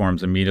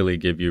platforms immediately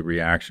give you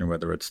reaction,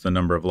 whether it's the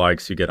number of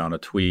likes you get on a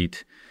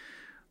tweet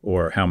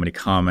or how many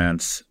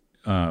comments,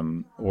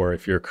 or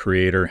if you're a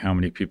creator, how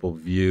many people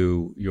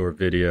view your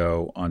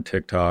video on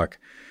TikTok.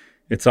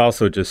 It's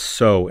also just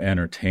so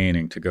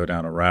entertaining to go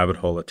down a rabbit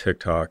hole of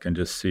TikTok and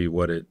just see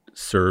what it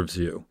serves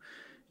you.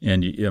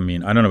 And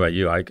I don't know about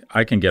you.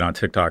 I can get on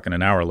TikTok and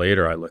an hour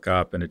later I look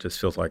up and it just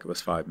feels like it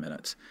was 5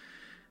 minutes.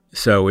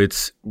 So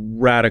it's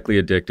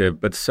radically addictive,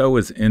 but so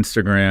is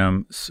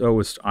Instagram.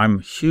 I'm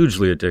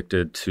hugely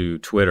addicted to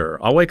Twitter.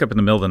 I'll wake up in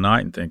the middle of the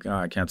night and think,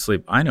 I can't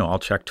sleep. I know, I'll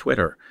check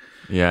Twitter.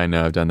 Yeah, I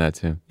know. I've done that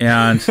too.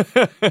 And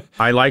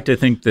I like to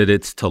think that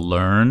it's to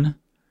learn.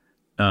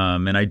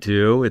 And I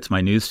do. It's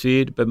my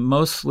newsfeed. But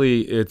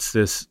mostly it's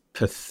this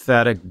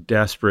pathetic,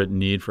 desperate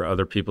need for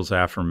other people's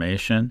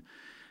affirmation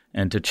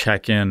and to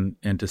check in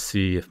and to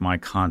see if my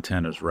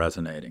content is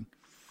resonating.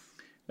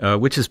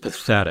 Which is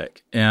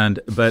pathetic.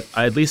 But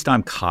at least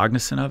I'm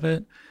cognizant of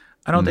it.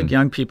 I don't think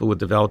young people with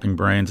developing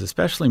brains,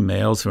 especially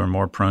males who are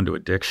more prone to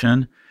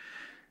addiction,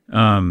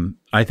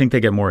 I think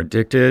they get more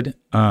addicted.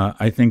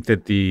 I think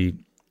that the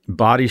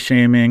body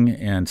shaming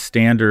and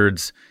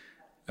standards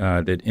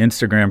that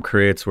Instagram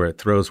creates, where it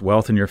throws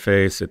wealth in your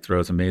face, it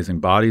throws amazing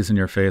bodies in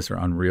your face, or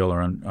unreal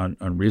or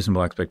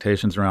unreasonable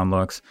expectations around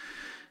looks.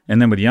 And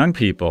then with young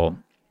people,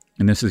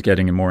 and this is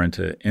getting more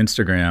into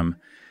Instagram,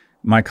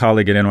 my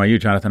colleague at NYU,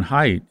 Jonathan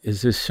Haidt,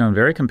 has just shown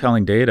very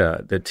compelling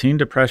data that teen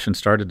depression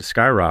started to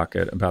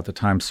skyrocket about the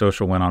time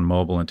social went on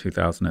mobile in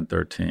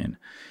 2013.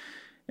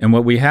 And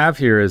what we have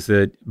here is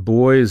that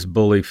boys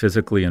bully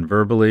physically and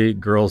verbally,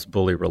 girls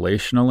bully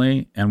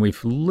relationally, and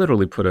we've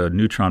literally put a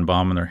neutron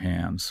bomb in their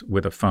hands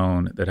with a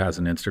phone that has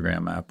an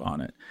Instagram app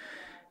on it.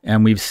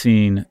 And we've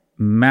seen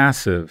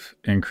massive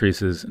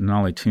increases in not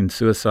only teen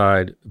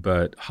suicide,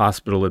 but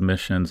hospital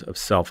admissions of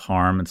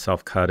self-harm and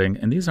self-cutting.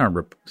 And these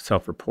aren't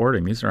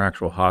self-reporting. These are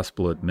actual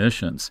hospital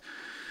admissions.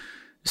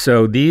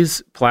 So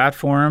these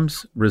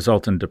platforms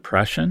result in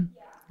depression.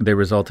 They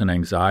result in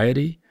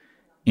anxiety.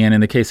 And in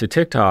the case of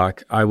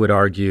TikTok, I would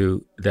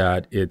argue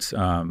that it's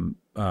a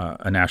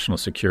national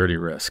security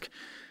risk.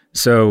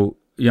 So,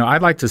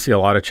 I'd like to see a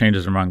lot of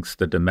changes amongst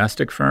the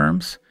domestic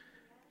firms,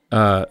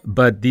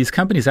 but these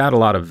companies add a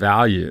lot of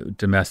value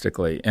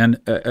domestically. And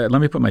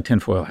let me put my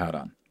tinfoil hat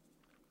on.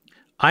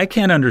 I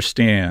can't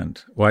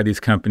understand why these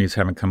companies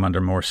haven't come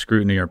under more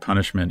scrutiny or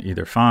punishment,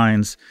 either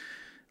fines,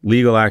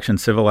 legal action,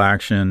 civil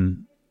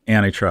action,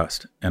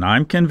 antitrust. And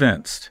I'm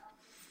convinced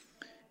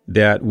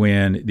that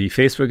when the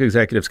Facebook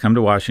executives come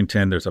to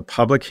Washington, there's a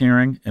public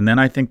hearing, and then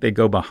I think they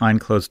go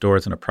behind closed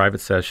doors in a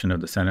private session of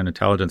the Senate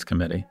Intelligence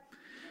Committee,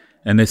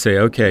 and they say,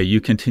 okay,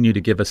 you continue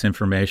to give us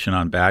information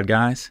on bad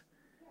guys,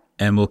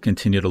 and we'll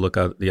continue to look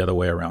out the other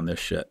way around this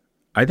shit.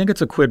 I think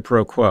it's a quid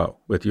pro quo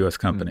with U.S.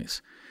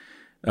 companies.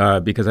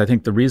 Because I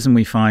think the reason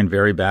we find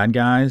very bad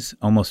guys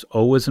almost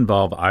always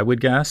involve, I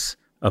would guess,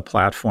 a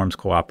platform's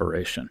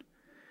cooperation.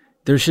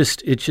 It's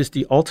just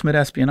the ultimate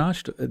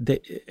espionage.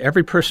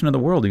 Every person in the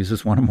world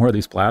uses one or more of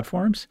these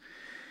platforms.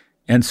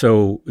 And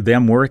so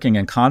them working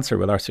in concert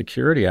with our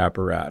security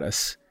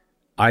apparatus,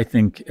 I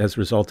think has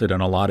resulted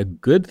in a lot of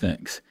good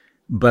things.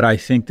 But I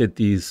think that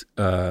these,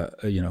 for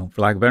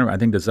lack of better, I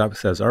think the Zuck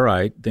says, all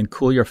right, then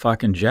cool your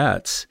fucking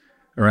jets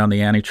around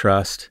the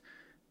antitrust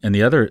and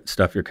the other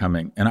stuff you're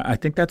coming. And I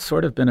think that's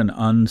sort of been an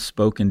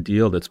unspoken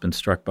deal that's been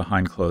struck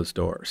behind closed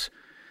doors.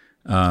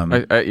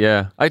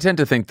 I tend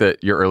to think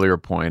that your earlier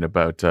point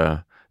about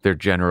their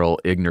general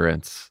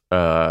ignorance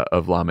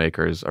of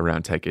lawmakers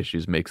around tech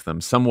issues makes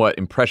them somewhat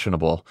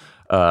impressionable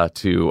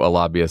to a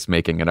lobbyist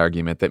making an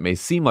argument that may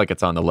seem like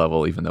it's on the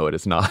level, even though it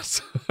is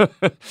not. I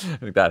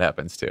think that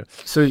happens too.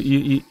 So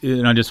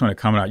I just want to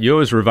comment out. You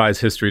always revise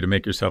history to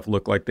make yourself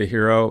look like the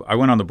hero. I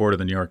went on the board of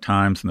the New York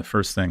Times, and the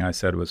first thing I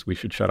said was we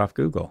should shut off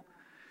Google.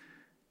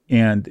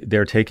 And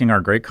they're taking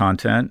our great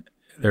content,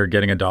 they're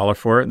getting $1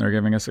 for it, and they're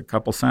giving us a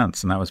couple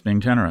cents, and that was being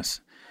generous.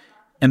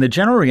 And the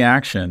general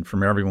reaction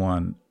from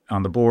everyone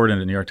on the board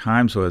and the New York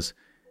Times was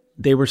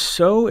they were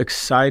so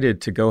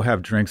excited to go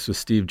have drinks with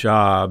Steve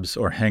Jobs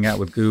or hang out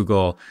with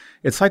Google.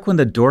 It's like when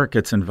the dork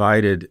gets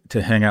invited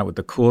to hang out with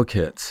the cool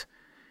kids.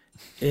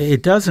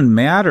 It doesn't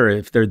matter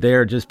if they're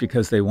there just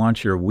because they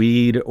want your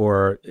weed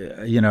or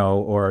they're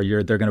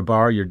going to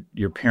borrow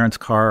your parents'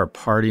 car or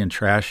party and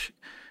trash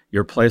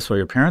your place while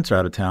your parents are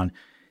out of town.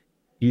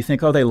 You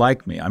think, oh, they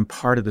like me. I'm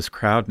part of this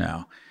crowd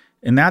now.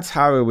 And that's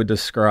how I would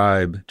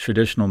describe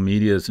traditional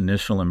media's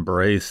initial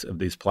embrace of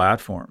these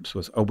platforms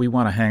was, oh, we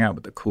want to hang out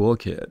with the cool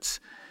kids,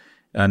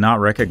 not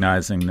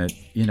recognizing that,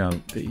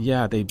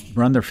 they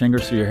run their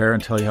fingers through your hair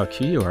and tell you how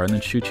cute you are and then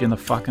shoot you in the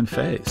fucking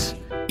face.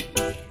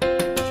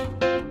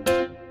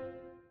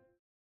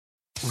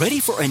 Ready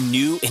for a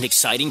new and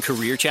exciting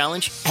career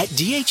challenge? At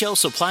DHL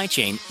Supply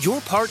Chain,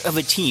 you're part of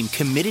a team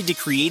committed to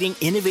creating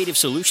innovative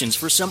solutions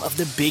for some of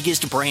the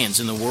biggest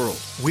brands in the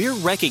world. We're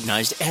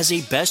recognized as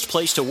a best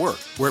place to work,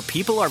 where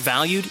people are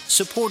valued,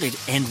 supported,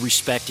 and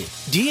respected.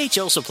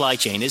 DHL Supply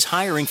Chain is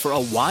hiring for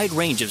a wide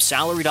range of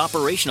salaried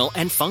operational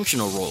and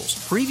functional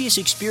roles. Previous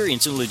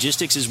experience in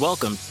logistics is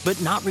welcome, but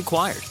not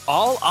required.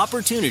 All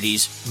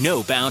opportunities,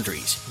 no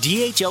boundaries.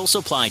 DHL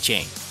Supply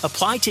Chain.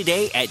 Apply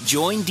today at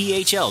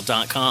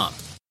joindhl.com.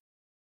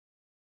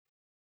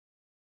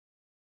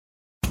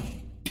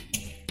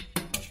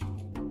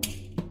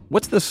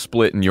 What's the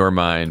split in your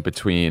mind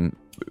between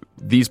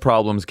these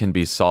problems can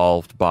be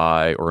solved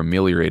by or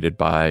ameliorated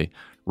by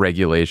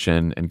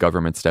regulation and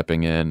government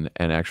stepping in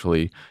and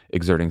actually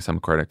exerting some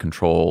kind of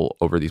control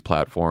over these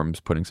platforms,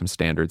 putting some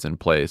standards in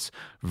place,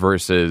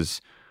 versus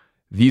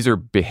these are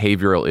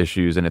behavioral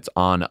issues and it's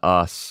on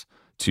us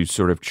to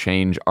sort of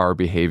change our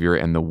behavior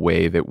and the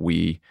way that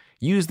we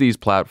use these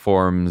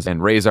platforms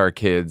and raise our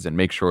kids and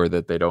make sure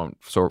that they don't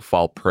sort of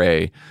fall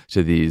prey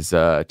to these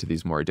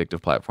more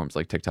addictive platforms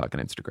like TikTok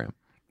and Instagram?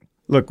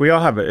 Look, we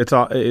all have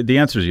the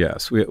answer is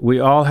yes. We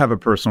all have a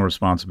personal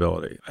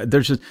responsibility.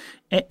 There's just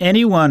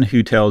anyone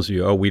who tells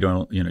you, oh, we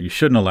don't, you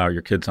shouldn't allow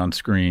your kids on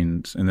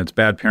screens and it's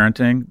bad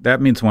parenting.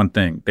 That means one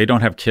thing: they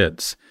don't have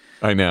kids.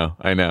 I know.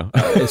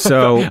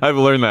 So I've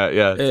learned that.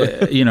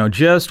 Yeah.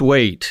 Just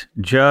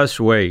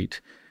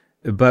wait.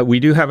 But we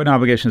do have an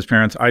obligation as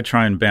parents. I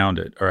try and bound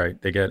it. All right,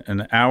 they get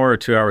an hour or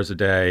 2 hours a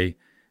day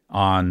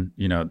on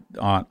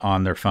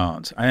their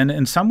phones. And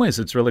in some ways,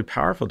 it's really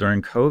powerful.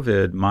 During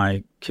COVID,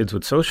 my kids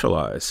would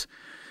socialize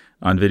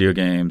on video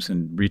games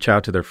and reach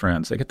out to their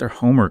friends. They get their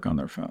homework on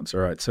their phones. All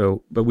right.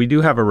 So, but we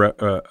do have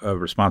a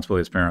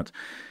responsibility as parents.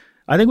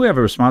 I think we have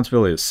a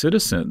responsibility as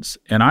citizens.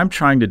 And I'm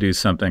trying to do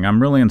something.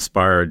 I'm really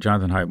inspired.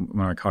 Jonathan Haidt, one of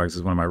my colleagues,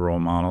 is one of my role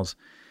models.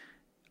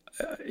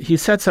 He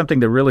said something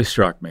that really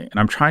struck me, and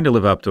I'm trying to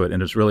live up to it,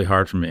 and it's really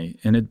hard for me.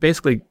 And it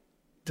basically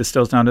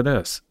distills down to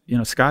this.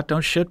 Scott,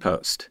 don't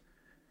shitpost.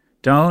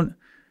 Don't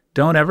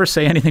ever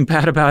say anything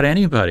bad about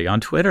anybody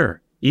on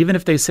Twitter, even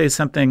if they say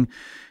something.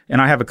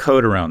 And I have a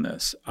code around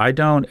this. I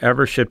don't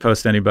ever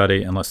shitpost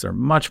anybody unless they're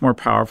much more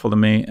powerful than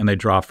me and they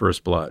draw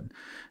first blood.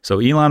 So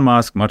Elon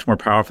Musk, much more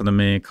powerful than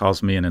me,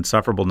 calls me an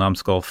insufferable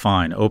numbskull.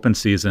 Fine, open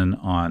season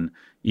on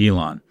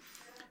Elon.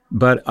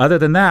 But other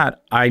than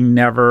that, I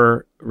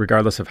never,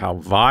 regardless of how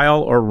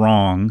vile or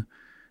wrong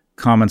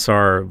comments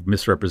are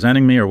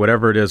misrepresenting me or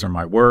whatever it is or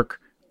my work,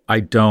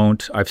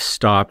 I've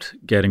stopped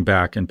getting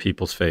back in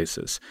people's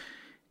faces.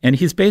 And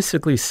he's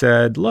basically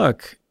said,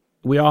 look,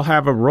 we all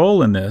have a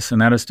role in this,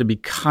 and that is to be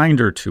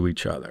kinder to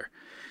each other.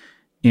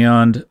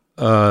 And,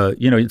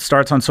 it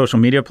starts on social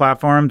media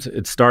platforms.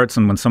 It starts,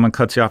 and when someone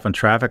cuts you off in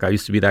traffic, I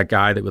used to be that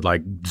guy that would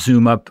like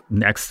zoom up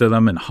next to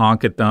them and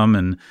honk at them.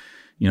 And,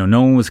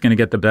 no one was going to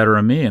get the better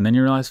of me. And then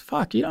you realize,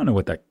 fuck, you don't know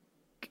what that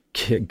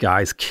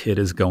guy's kid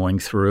is going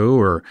through,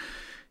 or,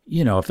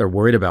 if they're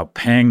worried about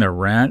paying their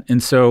rent.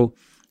 And so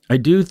I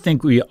do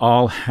think we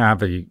all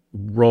have a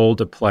role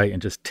to play in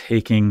just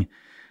taking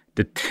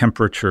the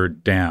temperature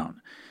down.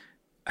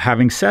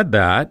 Having said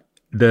that,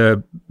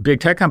 the big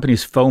tech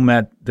companies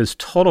foment this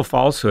total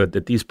falsehood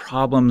that these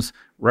problems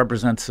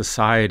represent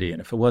society.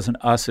 And if it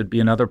wasn't us, it'd be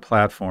another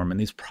platform. And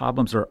these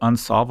problems are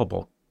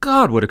unsolvable.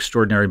 God, what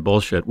extraordinary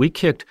bullshit. We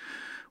kicked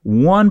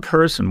one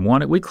person,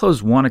 we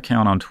closed one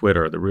account on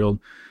Twitter, the real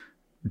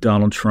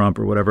Donald Trump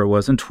or whatever it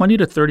was, and 20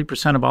 to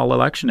 30% of all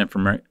election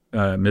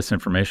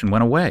misinformation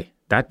went away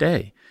that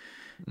day.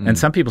 And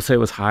some people say it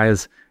was high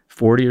as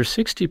 40 or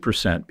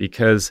 60%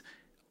 because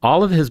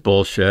all of his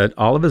bullshit,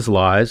 all of his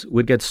lies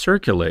would get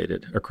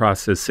circulated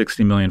across his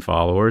 60 million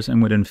followers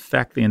and would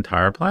infect the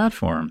entire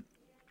platform.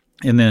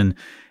 And then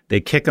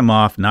they kick him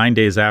off 9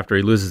 days after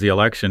he loses the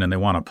election, and they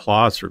want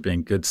applause for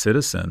being good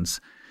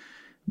citizens.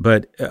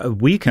 But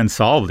we can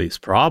solve these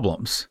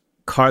problems.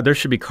 There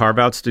should be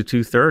carve-outs to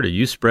 230.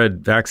 You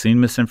spread vaccine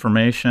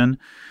misinformation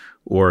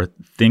or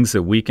things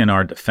that weaken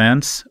our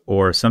defense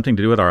or something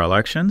to do with our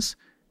elections,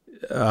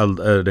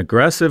 an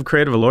aggressive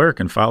creative lawyer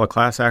can file a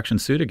class action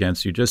suit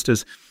against you. Just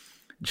as,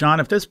 John,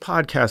 if this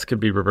podcast could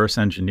be reverse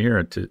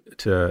engineered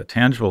to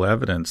tangible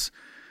evidence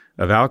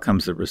of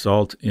outcomes that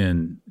result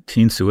in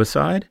teen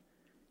suicide,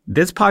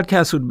 this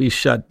podcast would be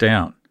shut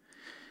down.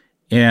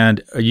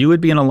 And you would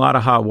be in a lot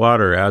of hot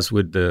water, as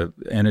would the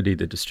entity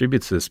that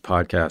distributes this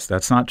podcast.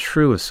 That's not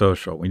true of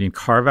social. We need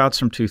carve-outs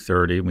from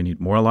 230. We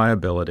need more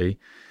liability.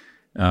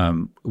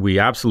 We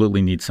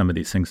absolutely need some of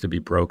these things to be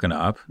broken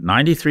up.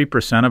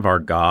 93% of our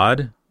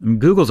God,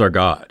 Google's our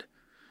God.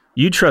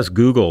 You trust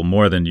Google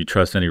more than you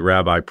trust any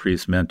rabbi,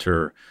 priest,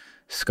 mentor,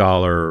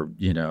 scholar,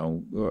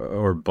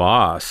 or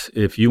boss.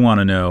 If you want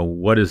to know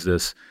what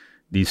is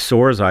these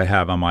sores I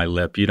have on my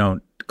lip, you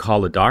don't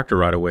call a doctor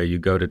right away. You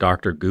go to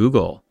Dr.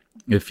 Google.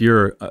 If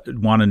you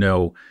want to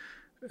know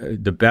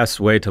the best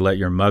way to let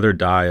your mother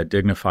die a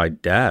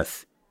dignified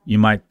death, you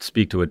might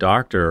speak to a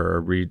doctor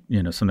or read,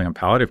 something on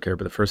palliative care,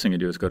 but the first thing you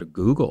do is go to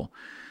Google.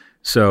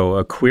 So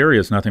a query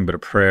is nothing but a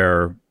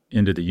prayer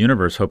into the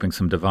universe, hoping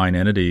some divine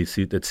entity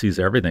that sees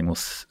everything will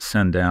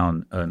send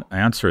down an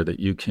answer that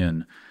you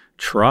can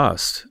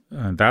trust.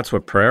 That's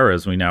what prayer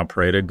is. We now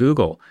pray to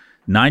Google.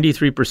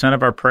 93%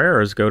 of our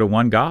prayers go to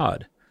one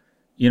God.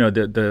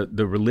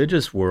 The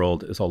religious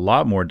world is a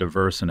lot more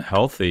diverse and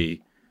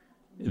healthy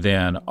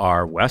than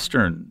our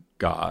Western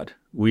God.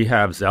 We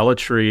have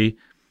zealotry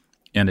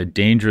and a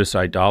dangerous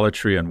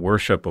idolatry and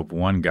worship of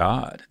one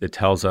God that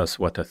tells us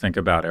what to think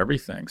about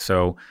everything.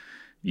 So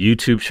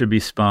YouTube should be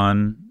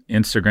spun.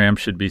 Instagram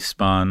should be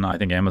spun. I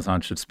think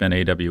Amazon should spin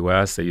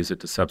AWS. They use it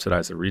to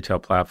subsidize a retail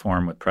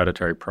platform with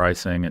predatory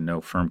pricing, and no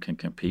firm can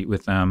compete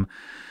with them.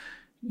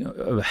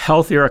 A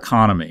healthier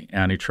economy,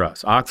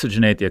 antitrust,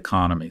 oxygenate the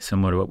economy,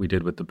 similar to what we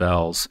did with the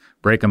Bells,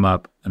 break them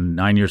up, and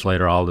 9 years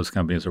later, all those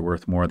companies are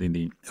worth more than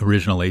the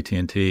original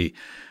AT&T.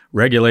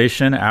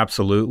 Regulation,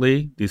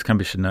 absolutely. These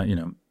companies should not,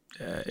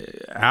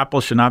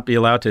 Apple should not be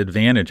allowed to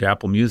advantage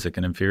Apple Music,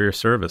 an inferior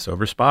service,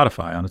 over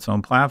Spotify on its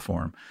own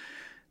platform.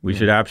 We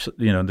should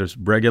there's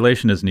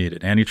regulation is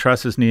needed.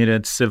 Antitrust is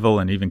needed, civil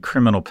and even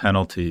criminal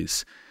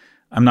penalties.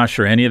 I'm not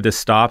sure any of this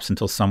stops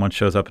until someone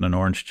shows up in an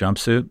orange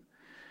jumpsuit.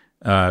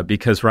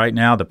 Because right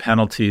now the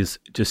penalties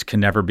just can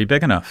never be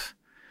big enough.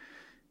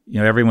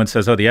 Everyone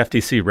says, the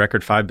FTC,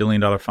 record $5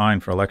 billion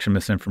fine for election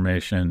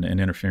misinformation and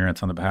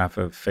interference on the behalf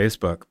of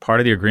Facebook. Part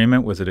of the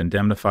agreement was it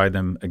indemnified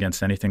them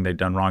against anything they'd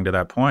done wrong to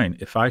that point.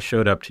 If I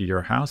showed up to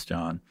your house,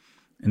 John,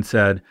 and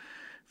said,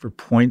 for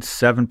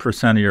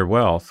 0.7% of your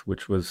wealth,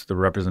 which was the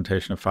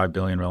representation of $5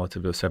 billion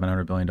relative to a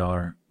 $700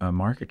 billion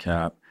market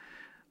cap,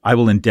 I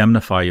will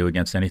indemnify you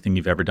against anything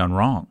you've ever done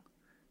wrong.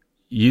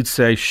 You'd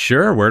say,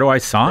 sure, where do I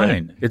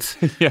sign?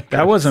 Right.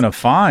 That wasn't a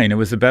fine. It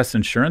was the best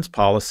insurance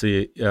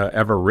policy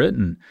ever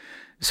written.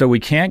 So we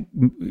can't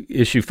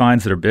issue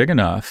fines that are big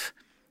enough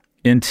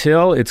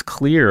until it's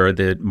clear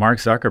that Mark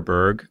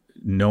Zuckerberg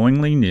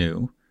knowingly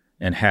knew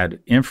and had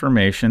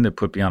information that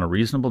put beyond a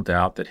reasonable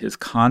doubt that his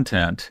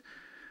content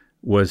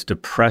was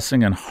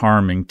depressing and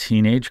harming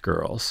teenage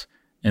girls,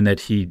 and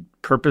that he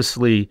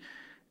purposely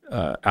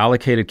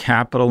allocated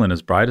capital and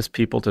his brightest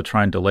people to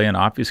try and delay and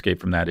obfuscate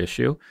from that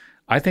issue.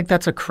 I think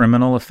that's a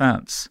criminal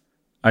offense.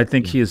 I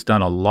think he has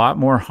done a lot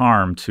more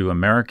harm to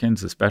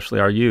Americans, especially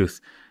our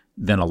youth,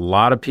 than a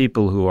lot of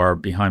people who are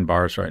behind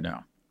bars right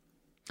now.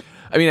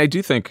 I mean, I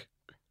do think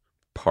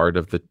part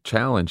of the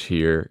challenge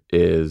here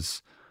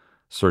is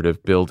sort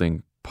of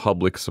building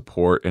public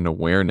support and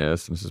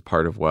awareness. And this is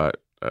part of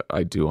what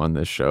I do on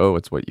this show.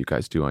 It's what you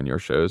guys do on your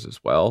shows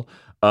as well,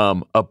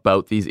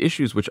 about these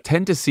issues, which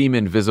tend to seem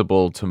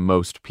invisible to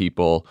most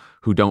people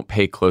who don't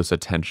pay close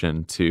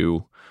attention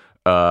to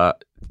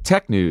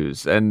tech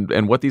news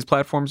and what these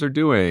platforms are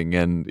doing.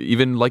 And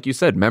even, like you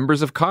said,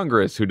 members of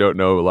Congress who don't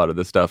know a lot of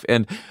this stuff.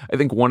 And I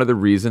think one of the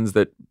reasons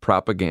that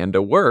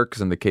propaganda works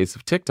in the case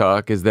of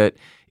TikTok is that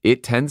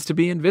it tends to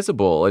be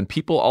invisible. And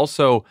people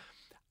also,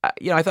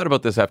 I thought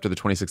about this after the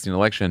 2016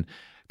 election.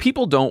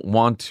 People don't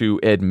want to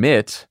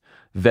admit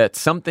that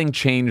something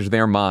changed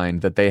their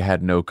mind that they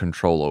had no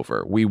control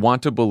over. We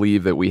want to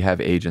believe that we have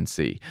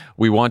agency.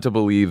 We want to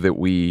believe that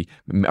we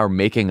are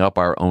making up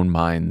our own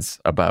minds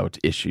about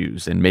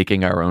issues and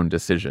making our own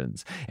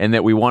decisions. And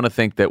that we want to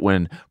think that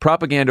when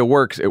propaganda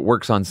works, it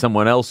works on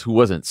someone else who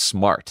wasn't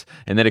smart,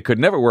 and that it could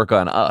never work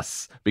on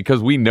us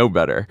because we know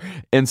better.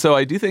 And so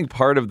I do think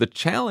part of the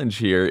challenge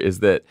here is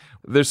that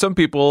there's some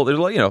people, there's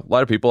a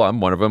lot of people,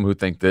 I'm one of them, who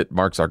think that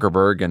Mark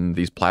Zuckerberg and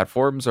these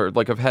platforms are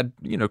have had,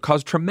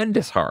 caused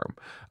tremendous harm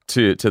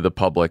to the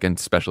public and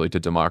especially to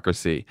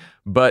democracy.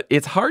 But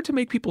it's hard to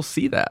make people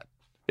see that.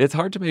 It's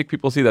hard to make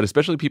people see that,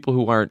 especially people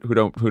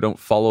who don't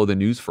follow the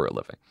news for a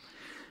living.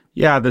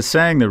 Yeah, the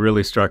saying that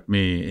really struck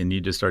me, and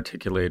you just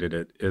articulated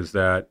it, is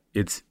that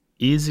it's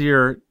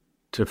easier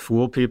to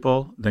fool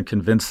people than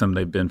convince them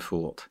they've been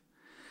fooled.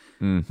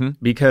 Mm-hmm.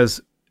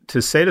 Because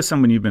to say to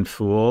someone you've been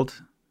fooled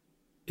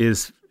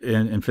is,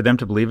 and for them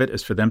to believe it,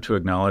 is for them to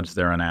acknowledge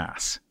they're an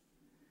ass.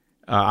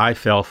 I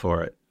fell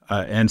for it.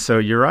 And so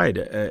you're right.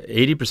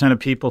 80% of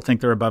people think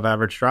they're above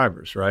average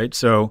drivers, right?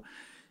 So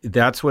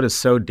that's what is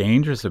so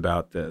dangerous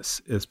about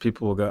this is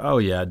people will go, oh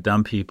yeah,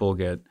 dumb people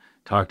get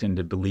talked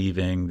into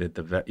believing that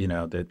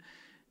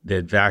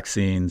that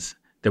vaccines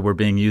that were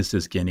being used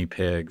as guinea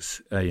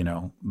pigs,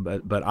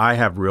 but I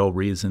have real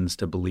reasons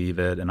to believe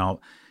it,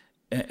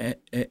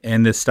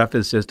 and this stuff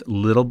is just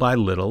little by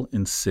little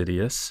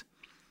insidious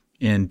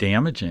and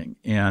damaging.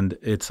 And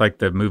it's like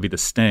the movie The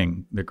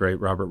Sting, the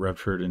great Robert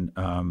Redford and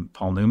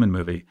Paul Newman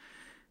movie.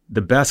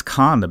 The best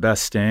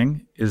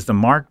sting is the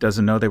mark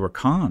doesn't know they were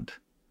conned.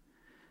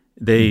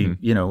 They,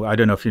 I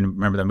don't know if you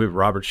remember that movie,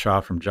 Robert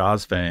Shaw from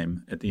Jaws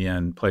fame at the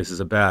end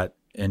places a bet,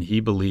 and he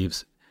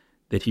believes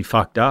that he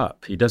fucked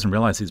up. He doesn't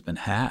realize he's been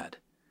had.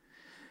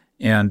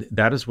 And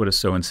that is what is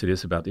so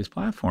insidious about these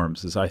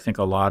platforms is I think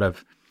a lot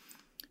of,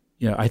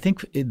 I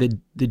think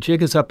the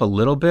jig is up a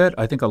little bit.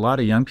 I think a lot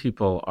of young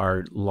people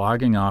are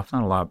logging off,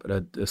 not a lot,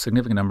 but a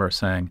significant number are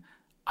saying,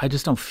 I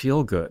just don't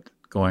feel good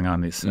going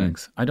on these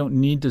things. I don't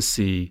need to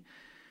see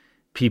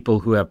people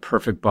who have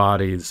perfect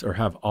bodies or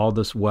have all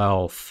this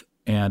wealth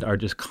and are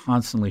just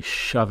constantly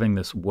shoving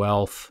this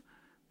wealth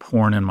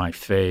porn in my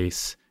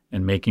face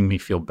and making me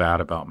feel bad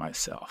about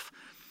myself.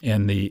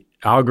 And the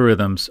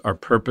algorithms are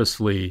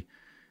purposely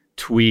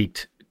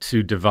tweaked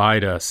to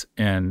divide us.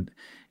 And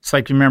it's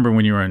like, you remember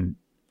when you were in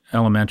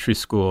elementary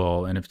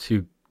school, and if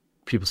two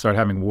people start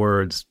having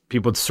words,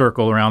 people would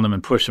circle around them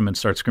and push them and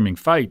start screaming,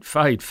 fight,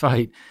 fight,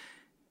 fight.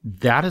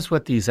 That is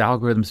what these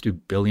algorithms do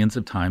billions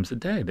of times a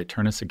day. They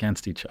turn us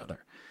against each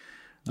other.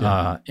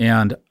 Yeah.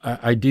 And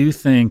I do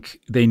think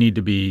they need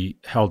to be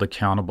held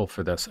accountable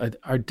for this.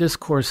 Our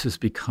discourse has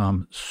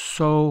become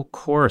so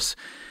coarse.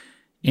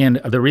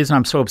 And the reason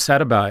I'm so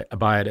upset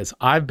by it is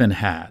I've been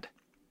had.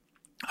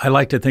 I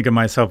like to think of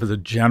myself as a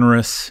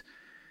generous,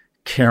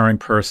 caring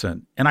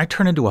person, and I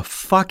turn into a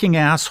fucking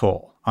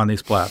asshole on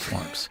these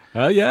platforms.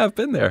 Oh yeah, I've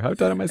been there. I've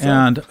done it myself.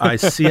 And I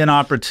see an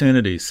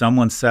opportunity.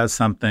 Someone says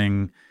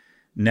something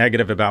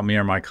negative about me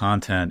or my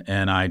content,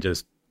 and I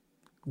just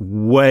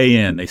weigh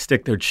in. They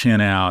stick their chin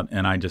out,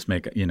 and I just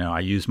make, I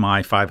use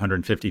my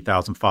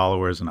 550,000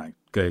 followers, and I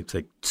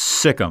say,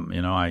 sick them.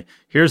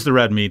 Here's the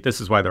red meat.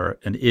 This is why they're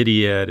an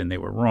idiot, and they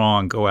were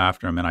wrong. Go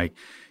after them. And I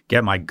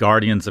get my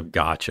Guardians of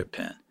Gotcha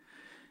pin.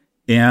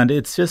 And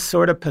it's just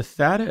sort of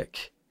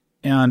pathetic.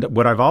 And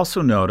what I've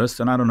also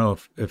noticed, and I don't know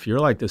if you're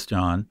like this,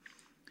 John,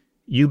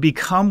 you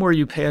become where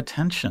you pay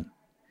attention.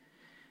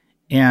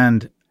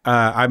 And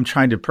I'm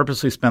trying to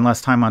purposely spend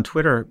less time on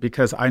Twitter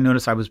because I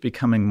noticed I was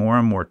becoming more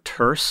and more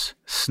terse,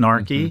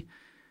 snarky,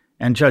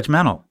 and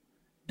judgmental.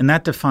 And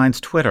that defines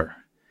Twitter.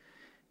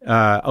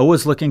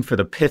 Always looking for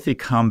the pithy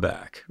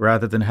comeback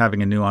rather than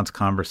having a nuanced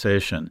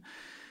conversation.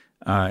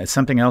 It's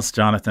something else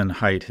Jonathan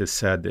Haidt has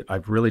said that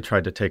I've really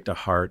tried to take to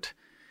heart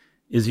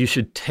is you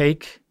should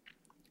take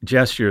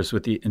gestures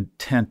with the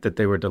intent that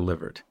they were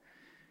delivered.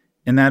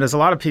 And that is a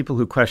lot of people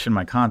who question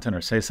my content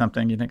or say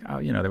something, you think,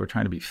 oh, they were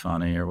trying to be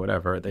funny or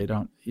whatever. They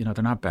don't,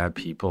 they're not bad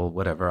people,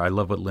 whatever. I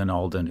love what Lynn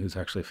Alden, who's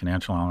actually a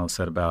financial analyst,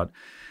 said about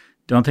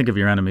don't think of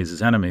your enemies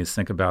as enemies.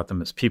 Think about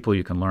them as people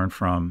you can learn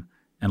from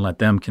and let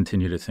them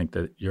continue to think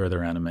that you're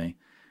their enemy.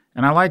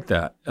 And I like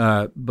that.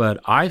 But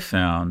I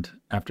found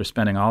after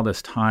spending all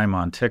this time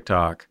on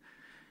TikTok,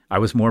 I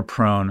was more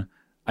prone.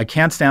 I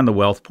can't stand the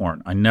wealth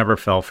porn. I never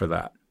fell for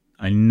that.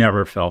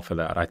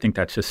 I think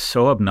that's just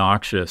so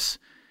obnoxious.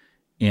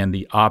 And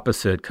the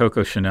opposite,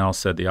 Coco Chanel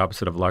said the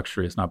opposite of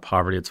luxury is not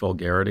poverty, it's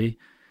vulgarity.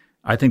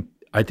 I think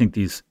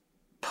these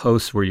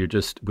posts where you're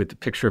just with the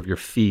picture of your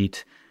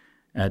feet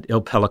at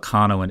Il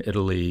Pelicano in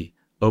Italy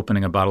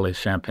opening a bottle of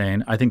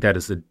champagne, I think that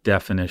is the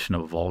definition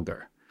of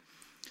vulgar.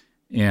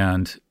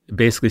 And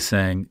basically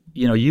saying,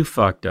 you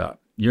fucked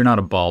up. You're not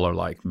a baller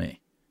like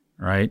me,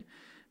 right?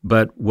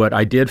 But what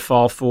I did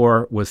fall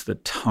for was the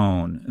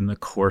tone and the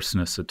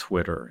coarseness of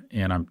Twitter.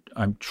 And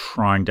I'm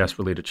trying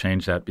desperately to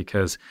change that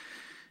because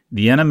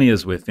the enemy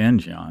is within,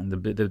 John.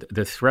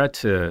 The threat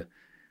to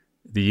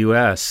the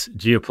U.S.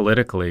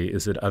 geopolitically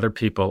is that other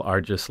people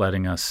are just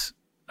letting us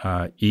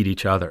eat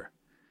each other.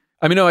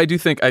 I mean, no, I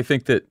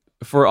think that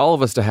for all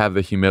of us to have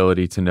the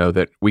humility to know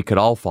that we could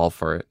all fall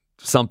for it,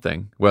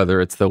 something, whether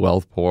it's the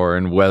wealth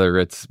porn, whether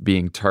it's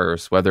being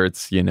terse, whether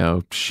it's,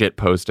 shit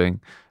posting,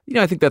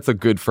 I think that's a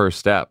good first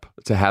step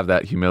to have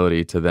that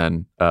humility to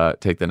then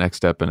take the next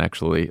step and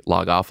actually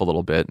log off a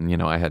little bit.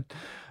 And, I had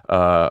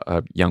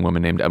a young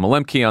woman named Emma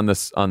Lemke on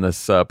this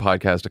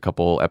podcast a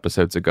couple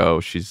episodes ago.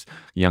 She's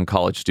a young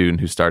college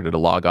student who started a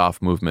log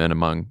off movement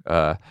among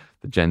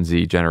the Gen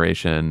Z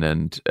generation,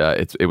 and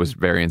it was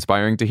very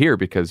inspiring to hear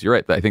because you're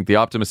right. I think the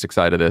optimistic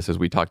side of this, as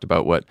we talked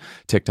about what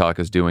TikTok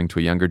is doing to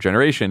a younger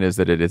generation, is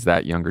that it is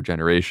that younger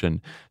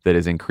generation that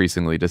is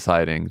increasingly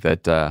deciding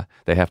that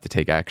they have to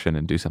take action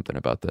and do something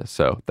about this.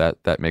 So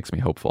that makes me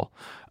hopeful.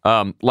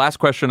 Last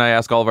question I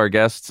ask all of our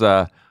guests,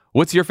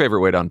 what's your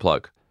favorite way to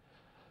unplug?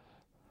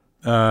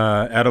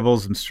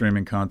 Edibles and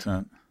streaming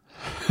content.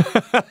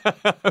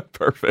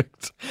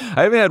 Perfect.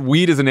 I haven't had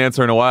weed as an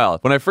answer in a while.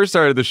 When I first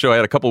started the show, I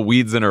had a couple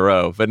weeds in a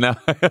row, but now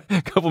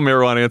a couple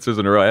marijuana answers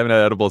in a row. I haven't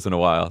had edibles in a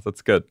while.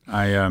 That's good.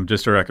 I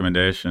just a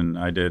recommendation.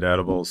 I did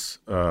edibles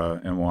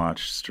and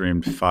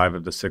streamed 5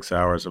 of the 6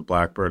 hours of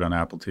Blackbird on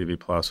Apple TV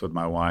Plus with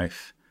my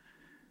wife.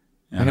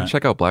 And I gotta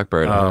check out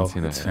Blackbird. I haven't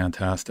seen it. It's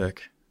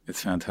fantastic.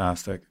 It's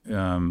fantastic.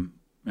 And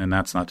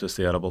that's not just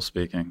the edible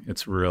speaking.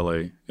 It's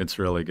really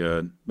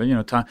good.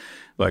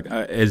 But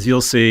as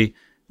you'll see.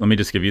 Let me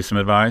just give you some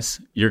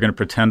advice. You're going to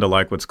pretend to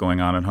like what's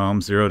going on at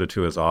home. 0 to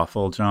 2 is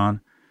awful,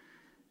 John.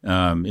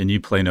 And you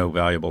play no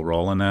valuable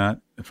role in that.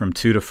 From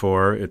 2 to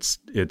 4,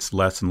 it's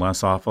less and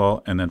less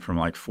awful. And then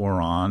from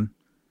 4 on,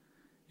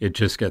 it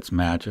just gets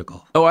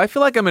magical. Oh, I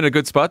feel like I'm in a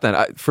good spot then.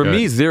 For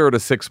me, 0 to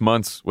 6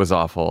 months was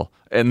awful.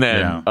 And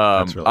then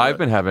really I've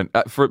been having,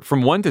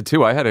 from 1 to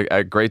 2, I had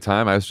a great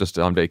time. I was just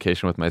on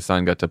vacation with my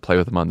son, got to play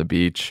with him on the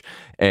beach,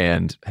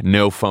 and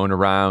no phone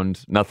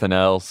around, nothing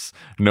else,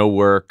 no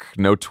work,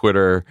 no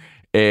Twitter.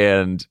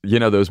 And,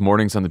 those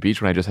mornings on the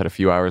beach when I just had a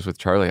few hours with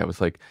Charlie, I was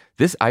like,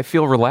 I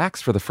feel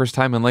relaxed for the first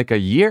time in a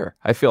year.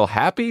 I feel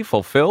happy,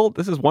 fulfilled.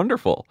 This is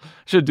wonderful. I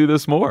should do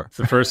this more. It's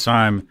the first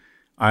time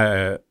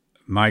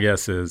my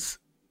guess is,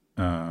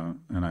 and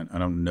I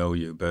don't know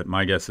you, but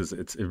my guess is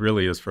it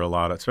really is for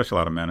especially a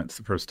lot of men, it's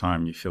the first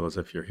time you feel as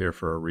if you're here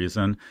for a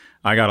reason.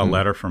 I got a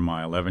letter from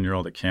my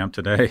 11-year-old at camp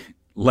today.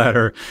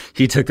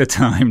 He took the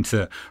time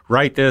to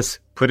write this,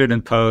 put it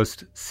in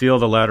post, seal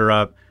the letter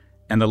up,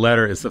 and the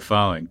letter is the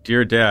following.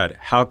 Dear Dad,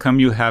 how come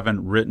you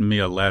haven't written me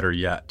a letter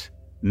yet?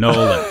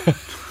 Nolan.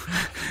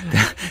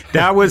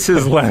 That was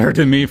his letter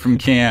to me from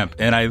camp,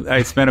 and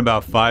I spent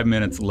about 5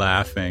 minutes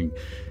laughing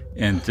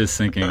and just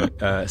thinking,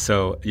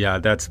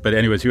 but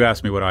anyways, you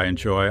asked me what I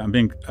enjoy.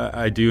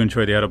 I do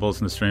enjoy the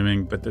edibles and the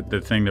streaming, but the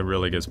thing that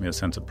really gives me a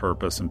sense of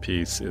purpose and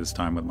peace is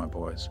time with my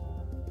boys.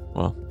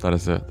 Well, that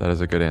is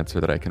a good answer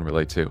that I can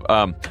relate to.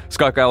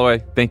 Scott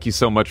Galloway, thank you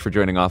so much for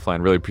joining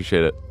Offline. Really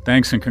appreciate it.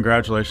 Thanks, and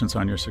congratulations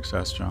on your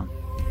success, John.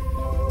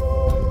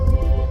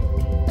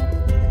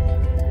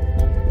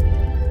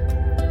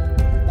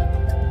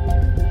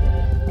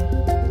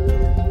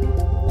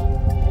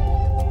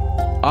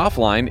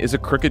 Offline is a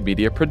Crooked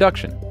Media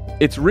production.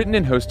 It's written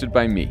and hosted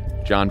by me,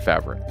 John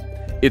Favreau.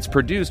 It's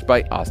produced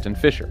by Austin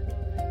Fisher.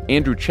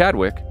 Andrew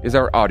Chadwick is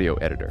our audio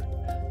editor.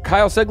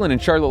 Kyle Seglin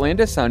and Charlotte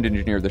Landis sound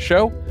engineer the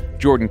show.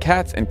 Jordan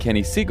Katz and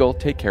Kenny Siegel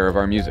take care of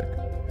our music.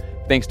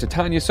 Thanks to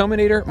Tanya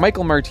Sominator,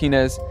 Michael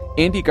Martinez,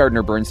 Andy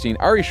Gardner-Bernstein,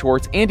 Ari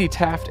Schwartz, Andy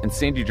Taft, and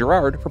Sandy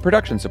Gerard for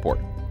production support.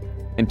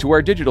 And to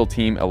our digital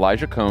team,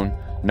 Elijah Cohn,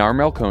 Nar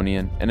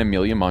Melkonian, and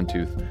Amelia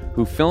Montooth,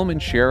 who film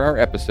and share our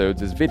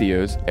episodes as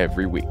videos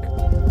every week.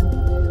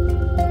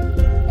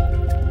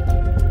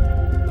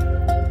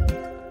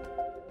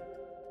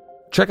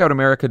 Check out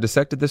America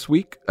Dissected this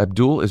week.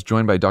 Abdul is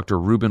joined by Dr.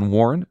 Reuben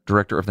Warren,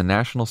 director of the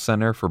National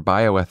Center for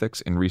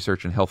Bioethics in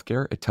Research and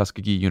Healthcare at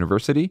Tuskegee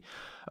University.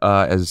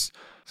 As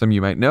some of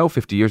you might know,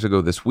 50 years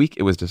ago this week,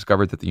 it was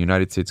discovered that the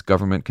United States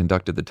government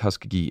conducted the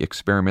Tuskegee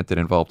experiment that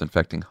involved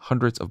infecting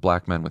hundreds of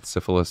black men with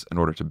syphilis in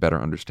order to better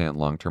understand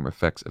long-term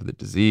effects of the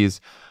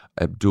disease.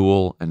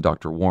 Abdul and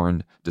Dr.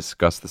 Warren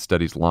discuss the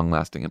study's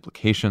long-lasting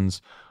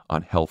implications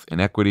on health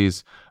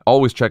inequities.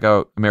 Always check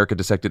out America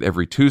Dissected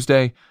every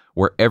Tuesday,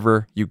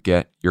 wherever you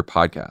get your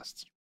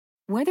podcasts.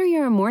 Whether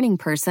you're a morning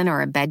person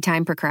or a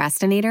bedtime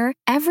procrastinator,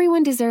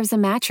 everyone deserves a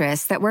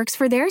mattress that works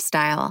for their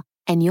style.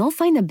 And you'll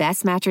find the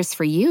best mattress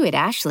for you at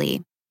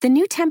Ashley. The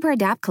new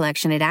Temper-Adapt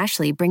collection at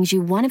Ashley brings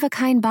you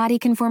one-of-a-kind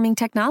body-conforming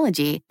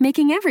technology,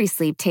 making every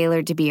sleep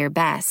tailored to be your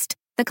best.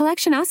 The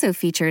collection also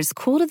features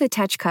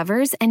cool-to-the-touch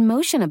covers and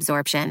motion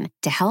absorption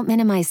to help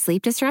minimize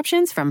sleep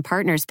disruptions from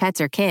partners,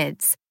 pets, or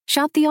kids.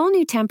 Shop the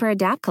all-new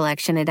Temper-Adapt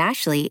collection at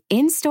Ashley,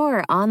 in-store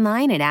or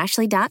online at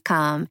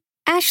ashley.com.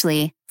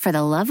 Ashley, for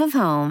the love of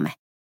home.